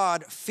of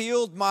God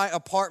filled my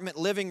apartment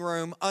living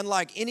room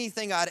unlike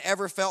anything I'd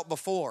ever felt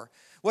before.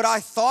 What I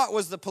thought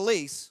was the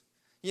police,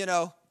 you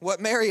know, what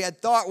Mary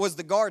had thought was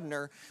the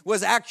gardener,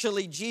 was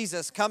actually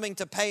Jesus coming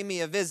to pay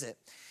me a visit.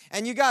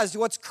 And you guys,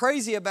 what's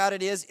crazy about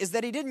it is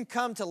that he didn't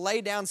come to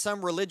lay down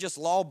some religious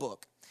law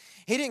book.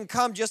 He didn't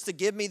come just to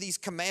give me these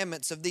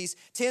commandments of these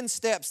 10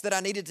 steps that I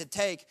needed to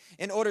take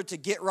in order to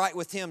get right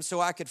with him so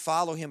I could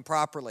follow him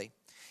properly.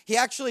 He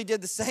actually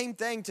did the same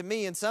thing to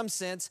me in some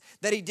sense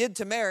that he did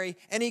to Mary,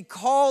 and he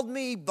called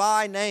me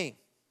by name.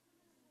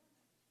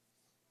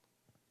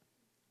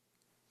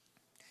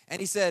 And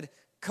he said,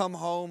 come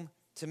home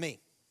to me.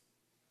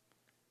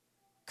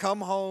 Come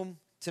home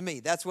to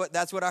me. That's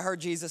what I heard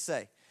Jesus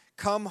say.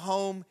 Come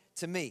home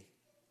to me.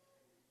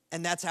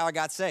 And that's how I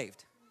got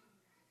saved.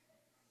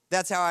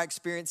 That's how I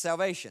experienced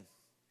salvation.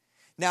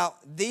 Now,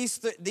 these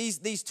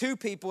two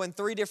people in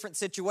 3 different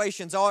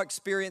situations all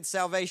experienced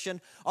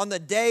salvation on the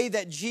day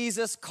that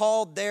Jesus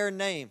called their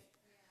name.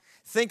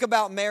 Think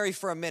about Mary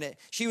for a minute.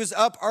 She was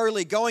up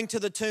early going to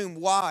the tomb.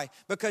 Why?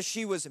 Because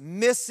she was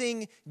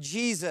missing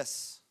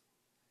Jesus.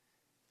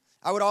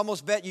 I would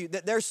almost bet you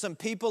that there's some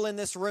people in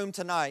this room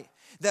tonight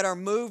that are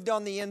moved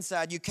on the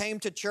inside. You came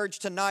to church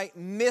tonight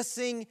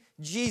missing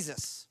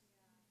Jesus.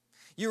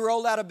 You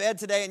rolled out of bed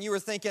today and you were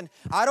thinking,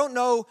 I don't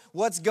know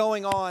what's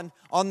going on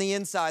the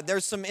inside.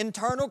 There's some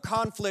internal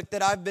conflict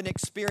that I've been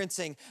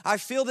experiencing. I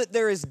feel that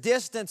there is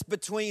distance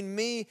between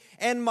me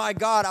and my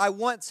God. I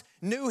once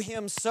knew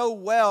Him so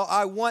well.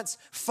 I once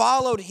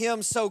followed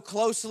Him so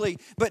closely,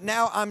 but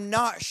now I'm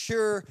not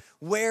sure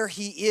where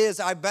He is.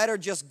 I better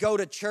just go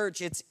to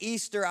church. It's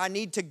Easter. I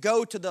need to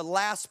go to the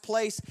last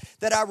place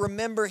that I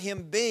remember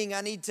Him being.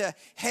 I need to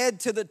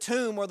head to the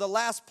tomb or the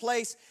last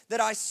place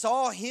that I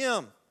saw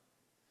Him.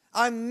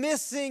 I'm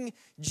missing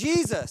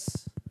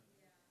Jesus.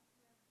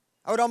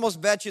 I would almost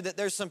bet you that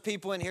there's some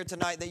people in here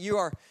tonight that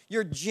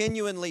you're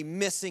genuinely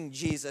missing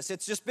Jesus.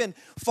 It's just been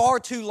far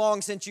too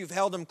long since you've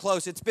held Him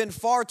close. It's been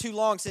far too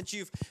long since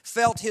you've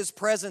felt His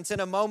presence in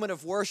a moment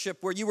of worship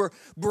where you were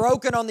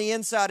broken on the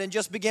inside and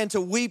just began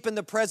to weep in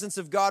the presence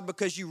of God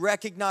because you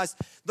recognized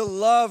the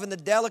love and the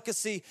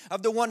delicacy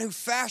of the one who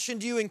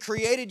fashioned you and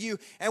created you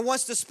and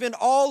wants to spend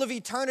all of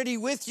eternity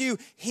with you.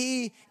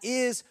 He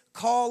is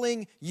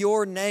calling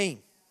your name.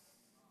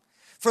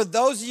 For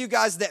those of you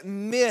guys that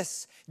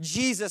miss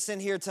Jesus in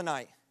here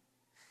tonight,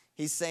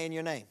 He's saying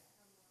your name.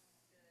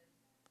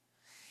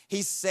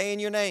 He's saying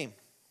your name.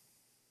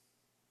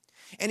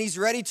 And He's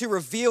ready to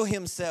reveal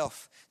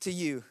Himself to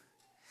you.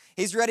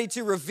 He's ready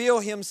to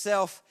reveal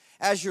Himself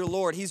as your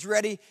Lord. He's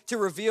ready to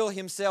reveal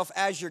Himself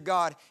as your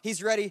God.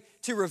 He's ready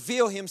to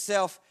reveal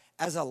Himself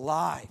as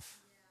alive.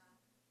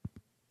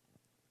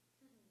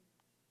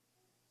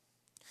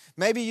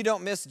 Maybe you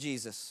don't miss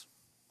Jesus.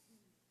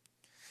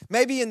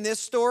 Maybe in this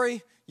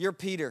story, you're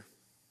Peter.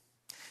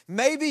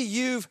 Maybe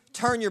you've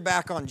turned your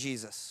back on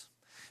Jesus.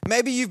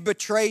 Maybe you've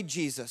betrayed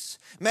Jesus.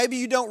 Maybe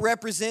you don't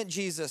represent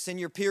Jesus in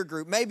your peer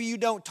group. Maybe you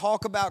don't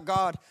talk about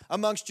God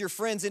amongst your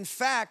friends. In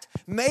fact,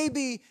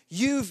 maybe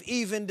you've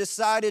even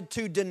decided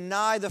to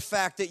deny the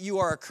fact that you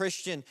are a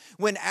Christian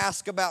when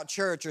asked about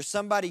church, or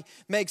somebody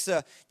makes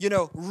a,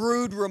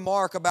 rude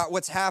remark about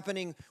what's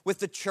happening with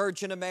the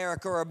church in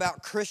America, or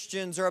about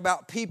Christians, or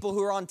about people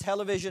who are on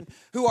television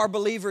who are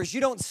believers.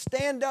 You don't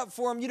stand up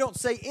for them. You don't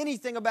say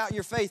anything about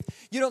your faith.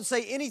 You don't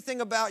say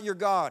anything about your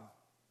God.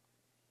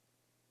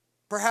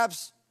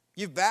 Perhaps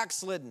you've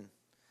backslidden.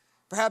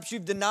 Perhaps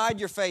you've denied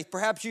your faith.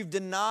 Perhaps you've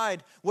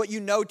denied what you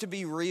know to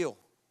be real,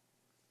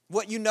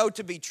 what you know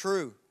to be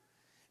true.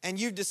 And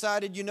you've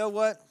decided, you know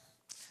what?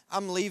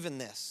 I'm leaving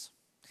this.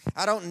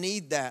 I don't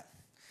need that.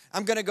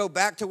 I'm going to go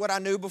back to what I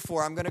knew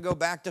before. I'm going to go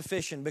back to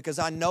fishing because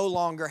I no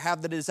longer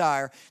have the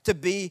desire to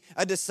be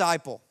a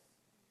disciple.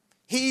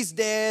 He's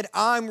dead.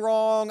 I'm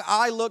wrong.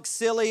 I look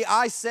silly.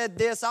 I said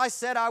this. I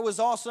said I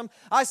was awesome.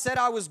 I said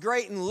I was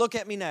great, and look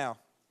at me now.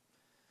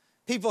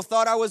 People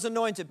thought I was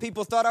anointed.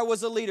 People thought I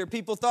was a leader.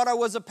 People thought I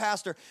was a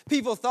pastor.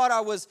 People thought I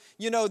was,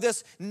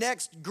 this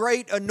next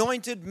great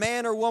anointed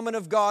man or woman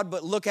of God,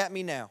 but look at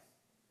me now.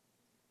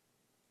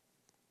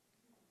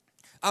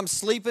 I'm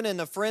sleeping in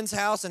a friend's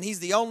house, and he's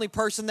the only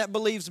person that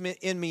believes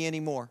in me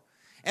anymore.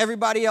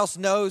 Everybody else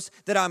knows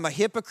that I'm a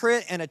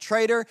hypocrite and a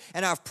traitor,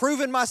 and I've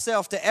proven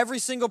myself to every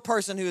single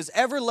person who has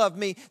ever loved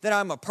me that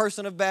I'm a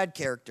person of bad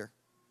character.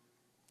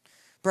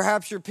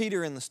 Perhaps you're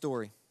Peter in the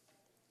story.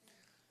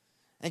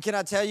 And can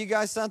I tell you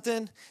guys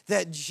something?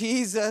 That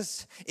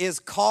Jesus is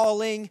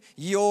calling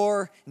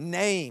your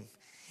name.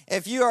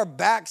 If you are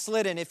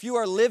backslidden, if you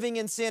are living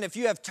in sin, if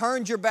you have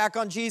turned your back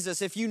on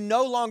Jesus, if you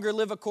no longer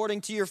live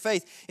according to your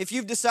faith, if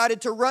you've decided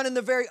to run in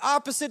the very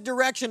opposite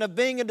direction of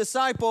being a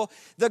disciple,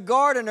 the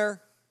gardener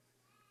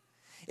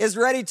is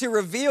ready to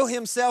reveal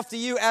Himself to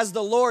you as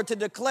the Lord, to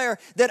declare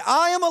that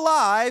I am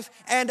alive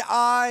and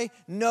I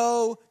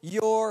know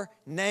your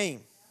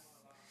name.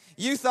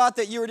 You thought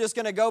that you were just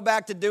going to go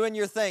back to doing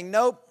your thing.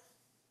 Nope.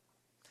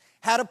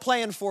 Had a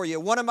plan for you.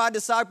 One of my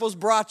disciples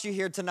brought you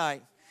here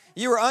tonight.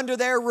 You were under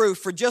their roof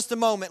for just a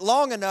moment,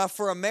 long enough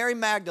for a Mary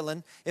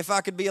Magdalene, if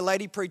I could be a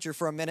lady preacher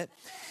for a minute,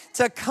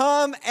 to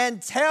come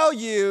and tell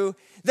you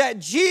that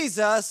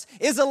Jesus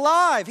is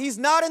alive. He's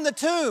not in the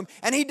tomb,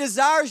 and He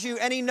desires you,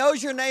 and He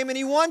knows your name, and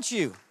He wants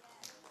you.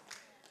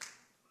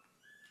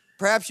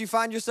 Perhaps you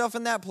find yourself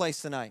in that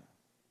place tonight.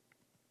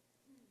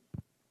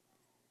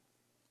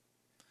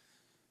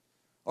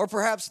 Or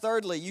perhaps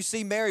thirdly, you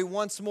see Mary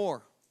once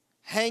more,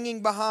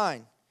 hanging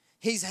behind.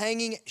 She's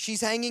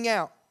hanging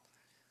out.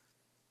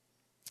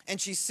 And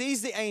she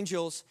sees the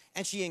angels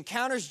and she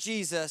encounters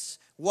Jesus.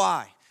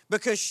 Why?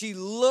 Because she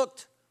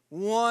looked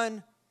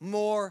one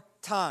more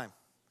time.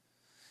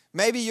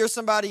 Maybe you're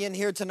somebody in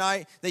here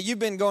tonight that you've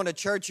been going to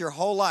church your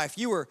whole life.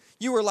 You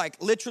were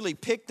like literally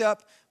picked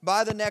up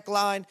by the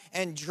neckline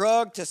and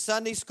drugged to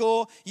Sunday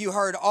school. You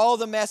heard all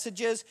the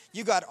messages.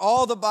 You got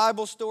all the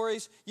Bible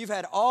stories. You've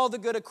had all the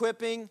good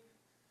equipping.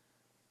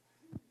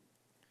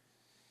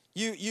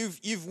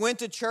 You've went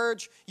to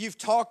church. You've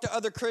talked to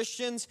other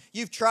Christians.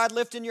 You've tried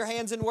lifting your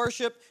hands in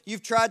worship.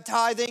 You've tried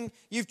tithing.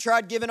 You've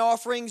tried giving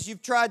offerings.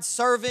 You've tried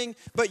serving,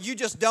 but you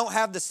just don't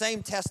have the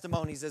same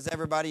testimonies as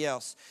everybody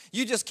else.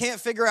 You just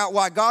can't figure out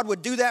why God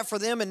would do that for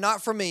them and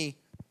not for me.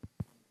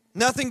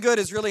 Nothing good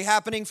is really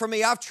happening for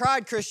me. I've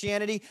tried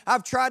Christianity.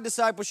 I've tried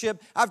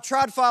discipleship. I've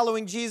tried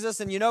following Jesus.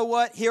 And you know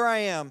what? Here I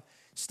am,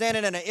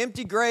 standing in an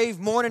empty grave,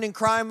 mourning and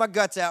crying my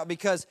guts out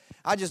because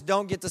I just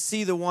don't get to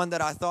see the one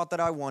that I thought that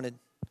I wanted.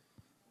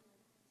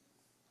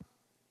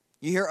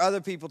 You hear other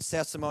people's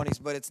testimonies,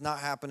 but it's not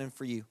happening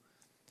for you.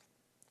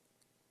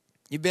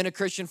 You've been a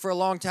Christian for a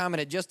long time,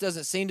 and it just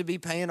doesn't seem to be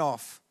paying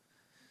off.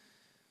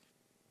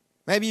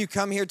 Maybe you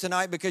come here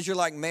tonight because you're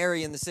like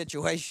Mary in the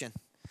situation.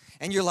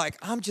 And you're like,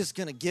 I'm just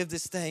going to give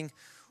this thing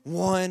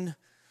one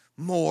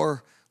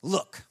more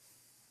look.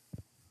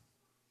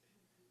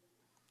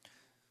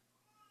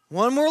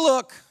 One more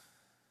look.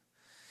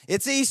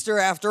 It's Easter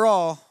after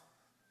all.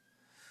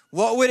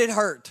 What would it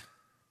hurt?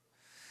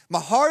 My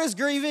heart is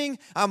grieving.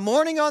 I'm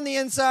mourning on the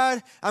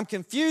inside. I'm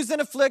confused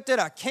and afflicted.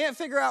 I can't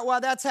figure out why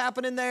that's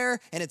happening there.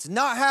 And it's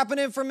not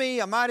happening for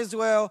me. I might as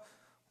well.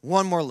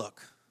 One more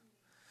look.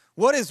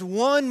 What is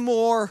one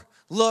more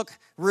look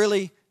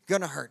really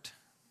going to hurt?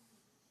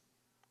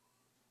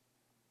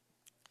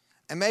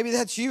 And maybe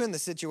that's you in the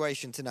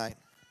situation tonight.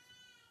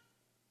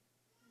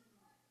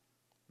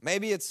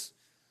 Maybe it's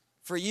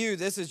for you,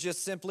 this is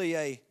just simply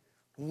a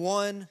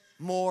one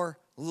more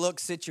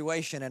look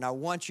situation. And I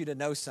want you to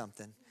know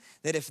something.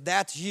 That if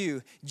that's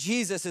you,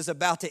 Jesus is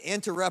about to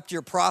interrupt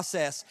your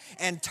process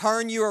and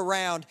turn you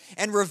around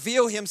and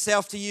reveal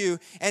himself to you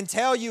and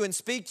tell you and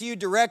speak to you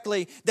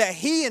directly that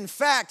he in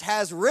fact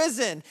has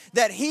risen,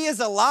 that he is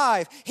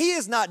alive, he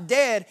is not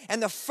dead.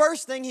 And the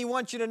first thing he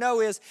wants you to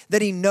know is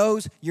that he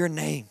knows your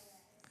name.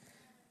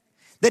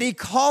 That he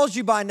calls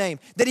you by name,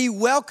 that he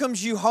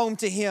welcomes you home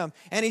to him.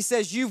 And he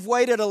says, you've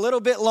waited a little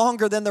bit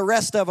longer than the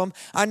rest of them.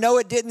 I know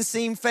it didn't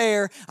seem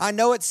fair. I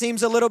know it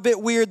seems a little bit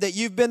weird that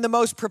you've been the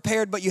most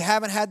prepared, but you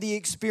haven't had the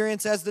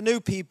experience as the new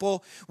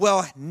people.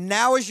 Well,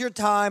 now is your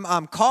time.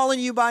 I'm calling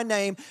you by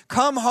name.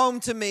 Come home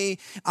to me.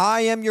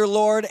 I am your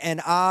Lord and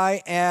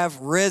I have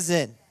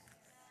risen.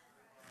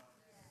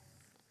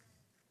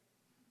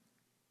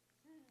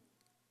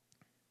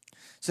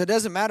 So it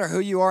doesn't matter who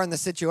you are in the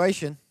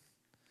situation.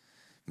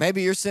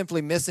 Maybe you're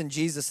simply missing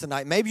Jesus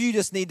tonight. Maybe you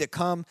just need to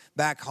come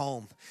back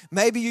home.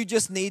 Maybe you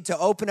just need to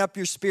open up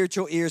your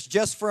spiritual ears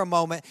just for a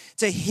moment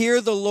to hear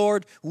the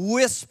Lord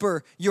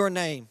whisper your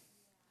name.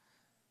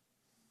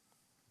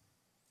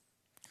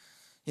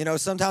 You know,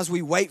 sometimes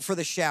we wait for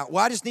the shout.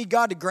 Well, I just need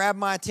God to grab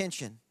my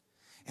attention.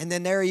 And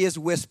then there he is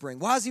whispering.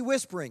 Why is he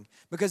whispering?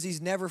 Because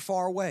he's never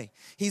far away.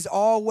 He's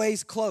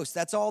always close.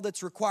 That's all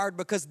that's required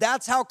because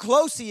that's how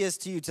close he is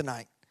to you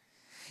tonight.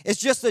 It's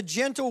just a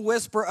gentle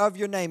whisper of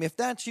your name. If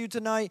that's you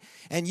tonight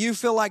and you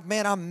feel like,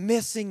 man, I'm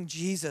missing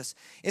Jesus.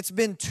 It's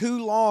been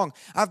too long.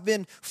 I've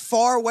been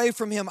far away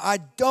from him. I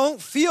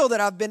don't feel that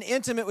I've been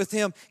intimate with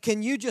him.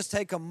 Can you just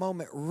take a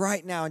moment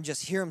right now and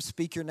just hear him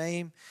speak your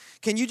name?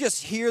 Can you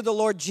just hear the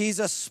Lord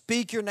Jesus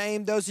speak your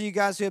name? Those of you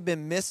guys who have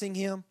been missing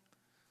him.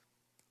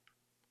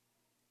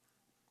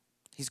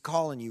 He's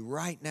calling you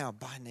right now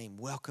by name,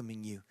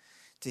 welcoming you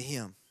to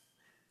him.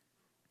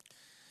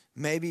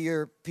 Maybe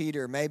you're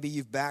Peter. Maybe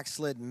you've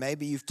backslidden.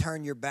 Maybe you've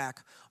turned your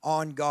back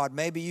on God.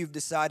 Maybe you've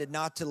decided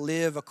not to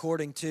live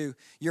according to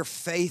your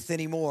faith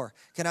anymore.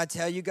 Can I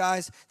tell you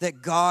guys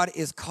that God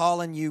is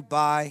calling you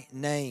by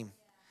name?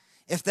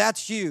 If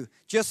that's you,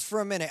 just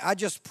for a minute, I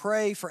just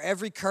pray for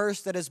every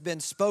curse that has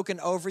been spoken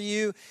over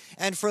you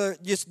and for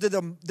just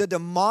the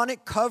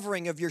demonic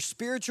covering of your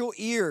spiritual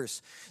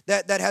ears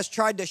that has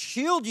tried to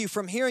shield you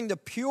from hearing the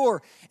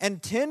pure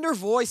and tender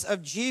voice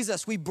of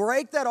Jesus. We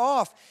break that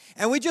off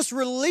and we just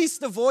release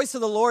the voice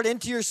of the Lord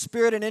into your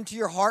spirit and into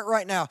your heart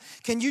right now.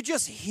 Can you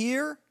just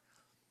hear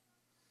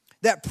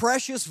that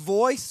precious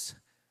voice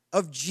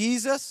of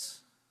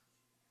Jesus,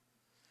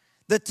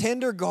 the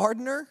tender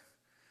gardener?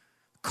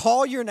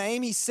 Call your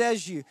name. He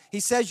says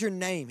your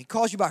name. He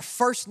calls you by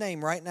first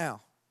name right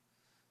now.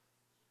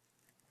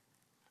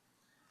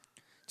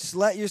 Just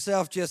let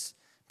yourself just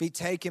be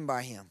taken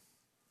by him.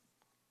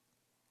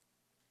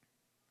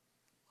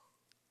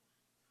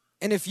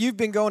 And if you've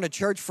been going to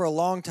church for a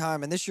long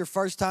time and this is your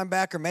first time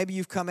back, or maybe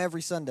you've come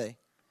every Sunday,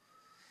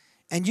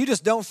 and you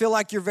just don't feel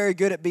like you're very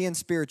good at being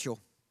spiritual.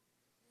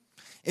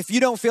 If you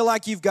don't feel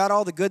like you've got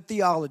all the good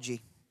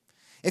theology,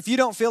 if you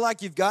don't feel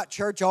like you've got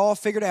church all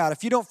figured out,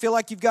 if you don't feel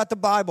like you've got the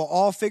Bible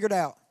all figured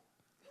out,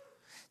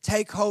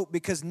 take hope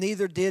because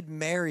neither did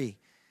Mary.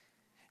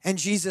 And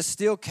Jesus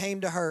still came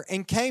to her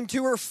and came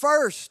to her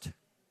first.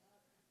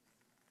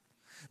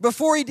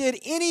 Before he did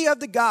any of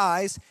the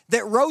guys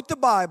that wrote the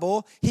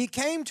Bible, he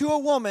came to a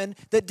woman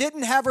that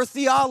didn't have her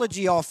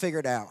theology all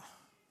figured out,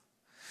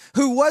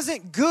 who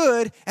wasn't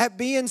good at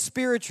being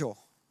spiritual.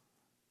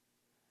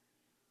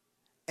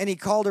 And he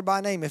called her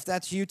by name. If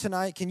that's you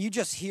tonight, can you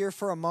just hear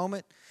for a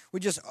moment? We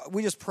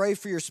just pray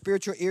for your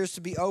spiritual ears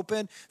to be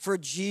open, for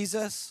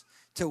Jesus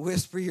to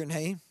whisper your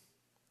name.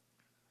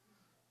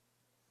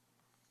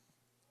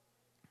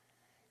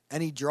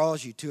 And he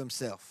draws you to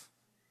himself.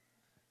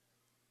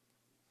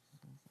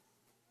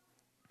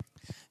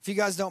 If you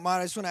guys don't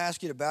mind, I just want to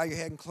ask you to bow your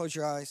head and close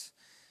your eyes.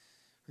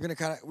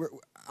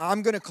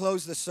 I'm going to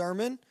close the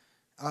sermon,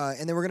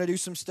 and then we're going to do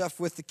some stuff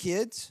with the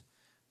kids.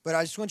 But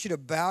I just want you to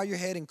bow your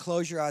head and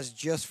close your eyes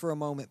just for a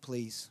moment,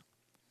 please.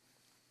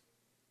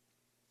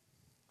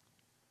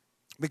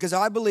 Because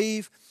I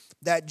believe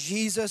that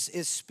Jesus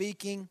is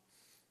speaking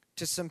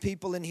to some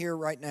people in here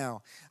right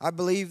now. I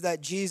believe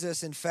that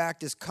Jesus, in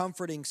fact, is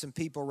comforting some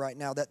people right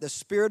now. That the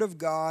Spirit of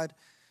God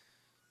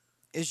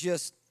is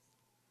just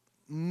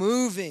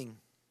moving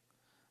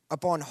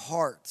upon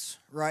hearts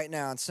right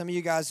now. And some of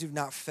you guys who've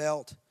not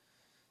felt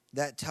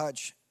that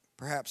touch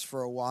perhaps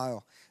for a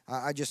while,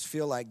 I just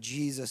feel like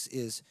Jesus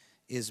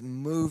is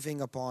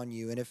moving upon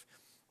you. And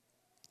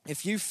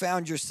if you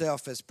found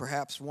yourself as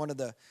perhaps one of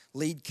the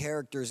lead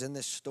characters in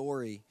this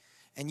story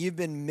and you've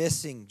been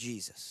missing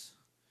Jesus,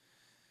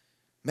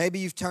 maybe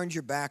you've turned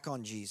your back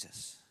on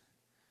Jesus,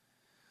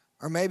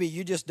 or maybe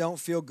you just don't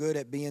feel good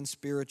at being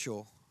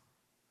spiritual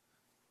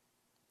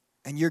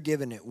and you're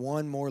giving it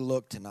one more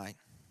look tonight.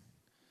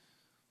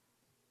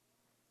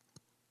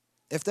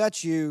 If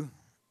that's you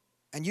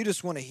and you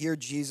just want to hear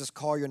Jesus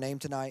call your name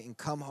tonight and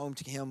come home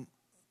to him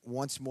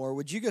once more,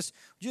 would you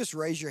just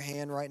raise your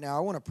hand right now?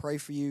 I want to pray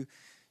for you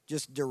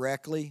just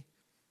directly.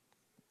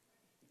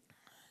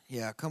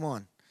 Yeah, come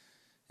on.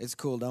 It's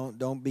cool.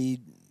 Don't be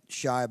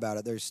shy about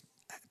it. There's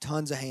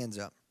tons of hands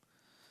up.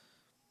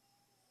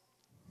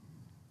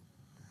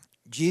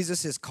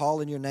 Jesus is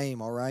calling your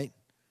name, all right?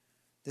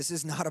 This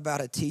is not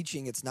about a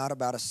teaching. It's not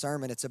about a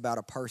sermon. It's about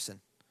a person.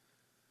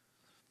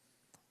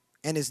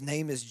 And his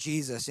name is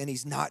Jesus, and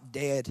he's not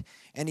dead,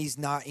 and he's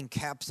not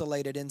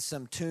encapsulated in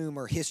some tomb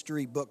or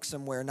history book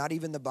somewhere. Not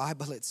even the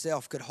Bible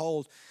itself could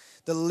hold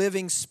the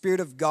living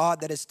Spirit of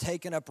God that has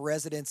taken up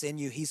residence in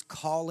you. He's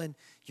calling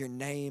your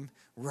name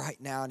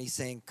right now, and he's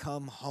saying,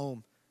 come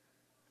home.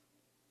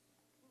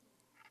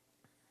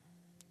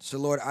 So,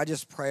 Lord, I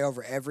just pray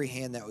over every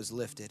hand that was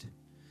lifted.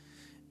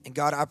 And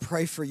God, I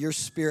pray for your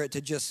Spirit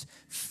to just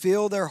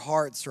fill their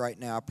hearts right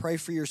now. I pray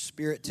for your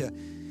Spirit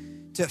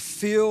to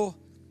fill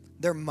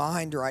their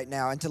mind right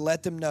now and to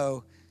let them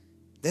know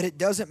that it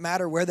doesn't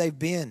matter where they've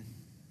been.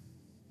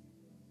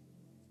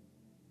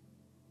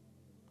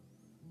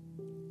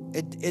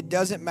 It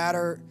doesn't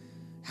matter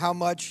how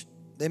much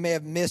they may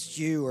have missed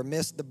you or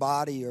missed the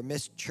body or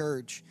missed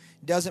church.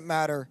 It doesn't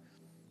matter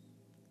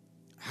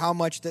how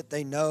much that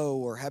they know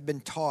or have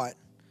been taught.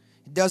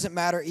 It doesn't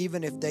matter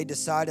even if they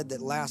decided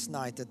that last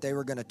night that they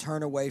were going to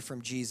turn away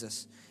from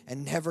Jesus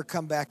and never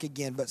come back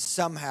again, but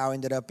somehow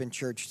ended up in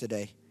church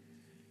today.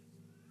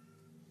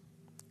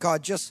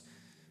 God, just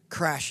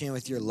crash in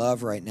with your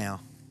love right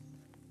now.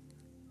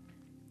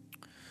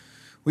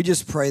 We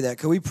just pray that.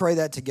 Can we pray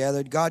that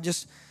together? God,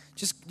 just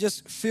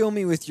fill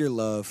me with your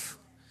love.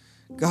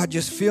 God,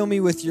 just fill me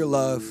with your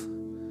love.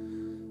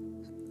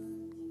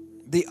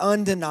 The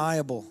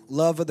undeniable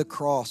love of the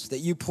cross that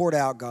you poured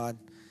out, God.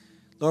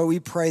 Lord, we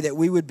pray that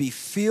we would be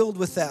filled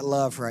with that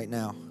love right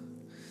now.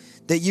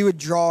 That you would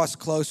draw us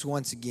close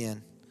once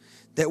again.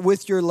 That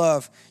with your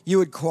love, you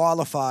would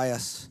qualify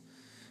us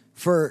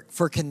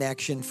for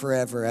connection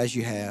forever as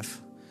you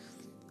have.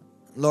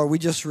 Lord, we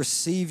just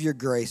receive your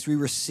grace. We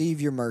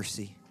receive your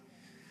mercy.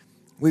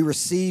 We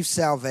receive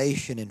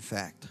salvation, in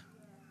fact.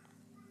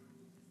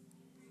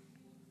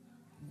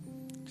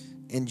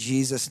 In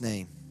Jesus'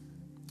 name.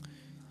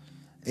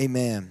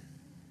 Amen.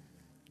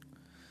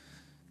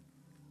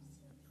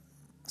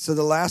 So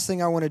the last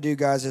thing I want to do,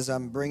 guys, as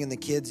I'm bringing the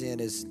kids in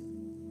is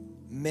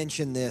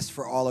mention this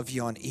for all of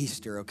you on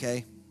Easter,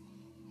 okay?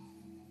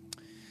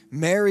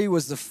 Mary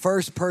was the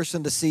first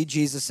person to see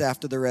Jesus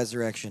after the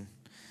resurrection,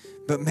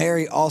 but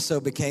Mary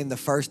also became the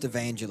first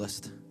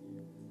evangelist.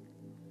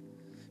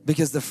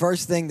 Because the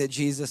first thing that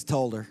Jesus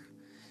told her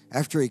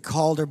after he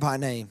called her by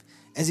name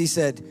is he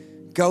said,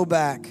 go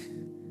back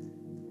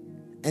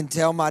and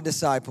tell my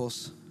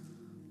disciples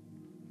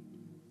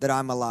that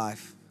I'm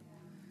alive.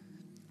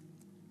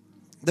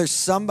 There's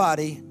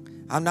somebody,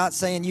 I'm not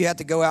saying you have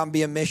to go out and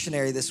be a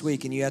missionary this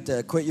week and you have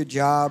to quit your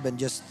job and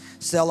just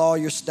sell all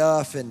your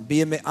stuff and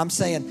be I'm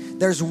saying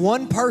there's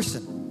one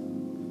person.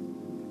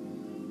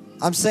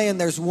 I'm saying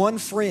there's one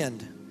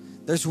friend.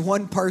 There's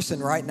one person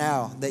right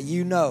now that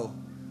you know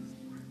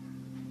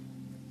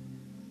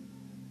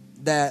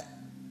that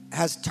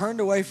has turned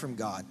away from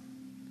God.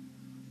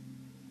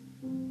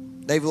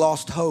 They've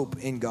lost hope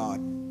in God.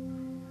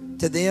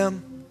 To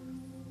them,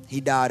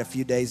 he died a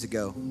few days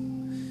ago.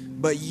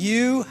 But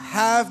you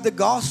have the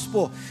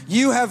gospel.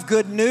 You have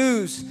good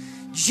news.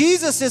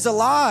 Jesus is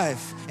alive,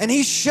 and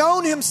he's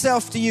shown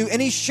himself to you,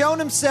 and he's shown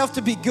himself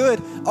to be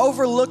good,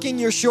 overlooking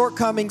your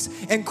shortcomings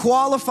and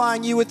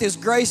qualifying you with his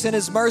grace and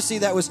his mercy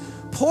that was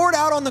poured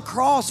out on the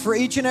cross for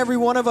each and every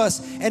one of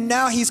us. And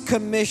now he's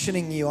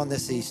commissioning you on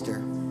this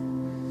Easter.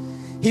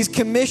 He's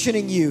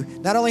commissioning you.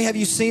 Not only have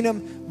you seen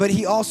him, but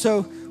he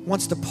also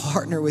wants to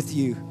partner with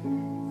you.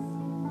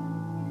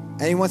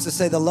 And he wants to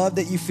say the love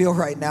that you feel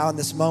right now in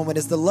this moment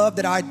is the love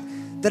that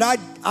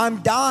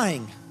I'm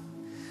dying.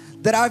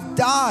 That I've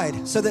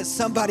died so that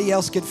somebody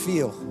else could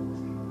feel.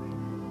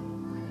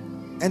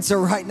 And so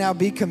right now,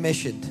 be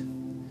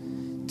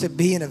commissioned to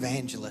be an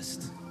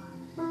evangelist.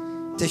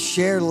 To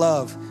share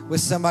love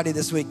with somebody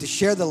this week. To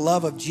share the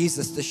love of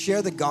Jesus. To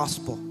share the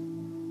gospel.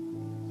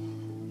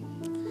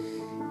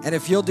 And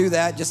if you'll do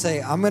that, just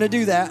say, I'm going to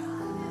do that.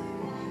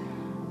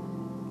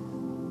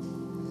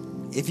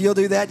 If you'll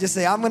do that, just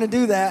say, I'm going to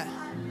do that.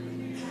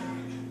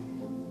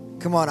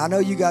 Come on, I know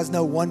you guys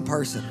know one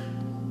person.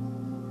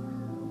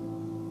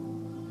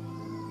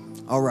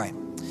 All right.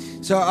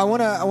 So I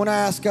want to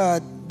ask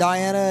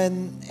Diana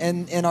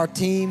and our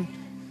team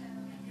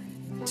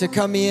to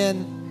come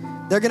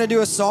in. They're going to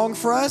do a song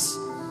for us.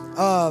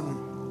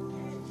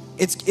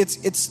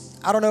 It's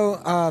I don't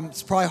know,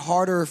 it's probably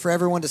harder for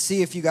everyone to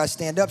see if you guys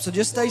stand up. So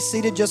just stay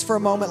seated just for a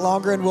moment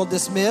longer and we'll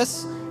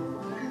dismiss.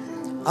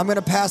 I'm going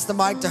to pass the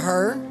mic to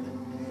her.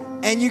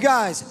 And you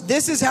guys,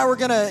 this is how we're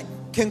going to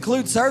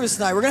conclude service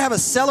tonight. We're going to have a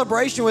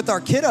celebration with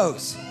our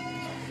kiddos.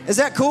 Is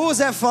that cool? Is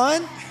that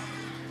fun?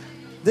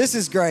 This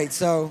is great.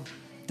 So,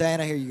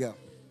 Diana, here you go.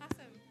 Awesome.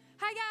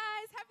 Hi,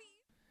 guys. Happy.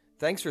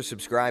 Thanks for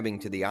subscribing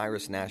to the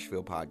Iris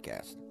Nashville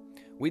podcast.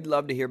 We'd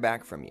love to hear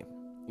back from you.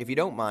 If you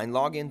don't mind,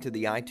 log into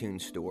the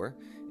iTunes store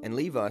and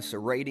leave us a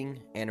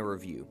rating and a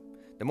review.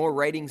 The more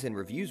ratings and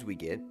reviews we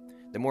get,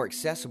 the more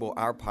accessible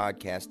our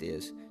podcast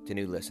is to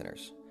new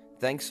listeners.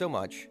 Thanks so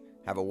much.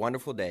 Have a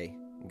wonderful day.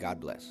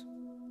 God bless.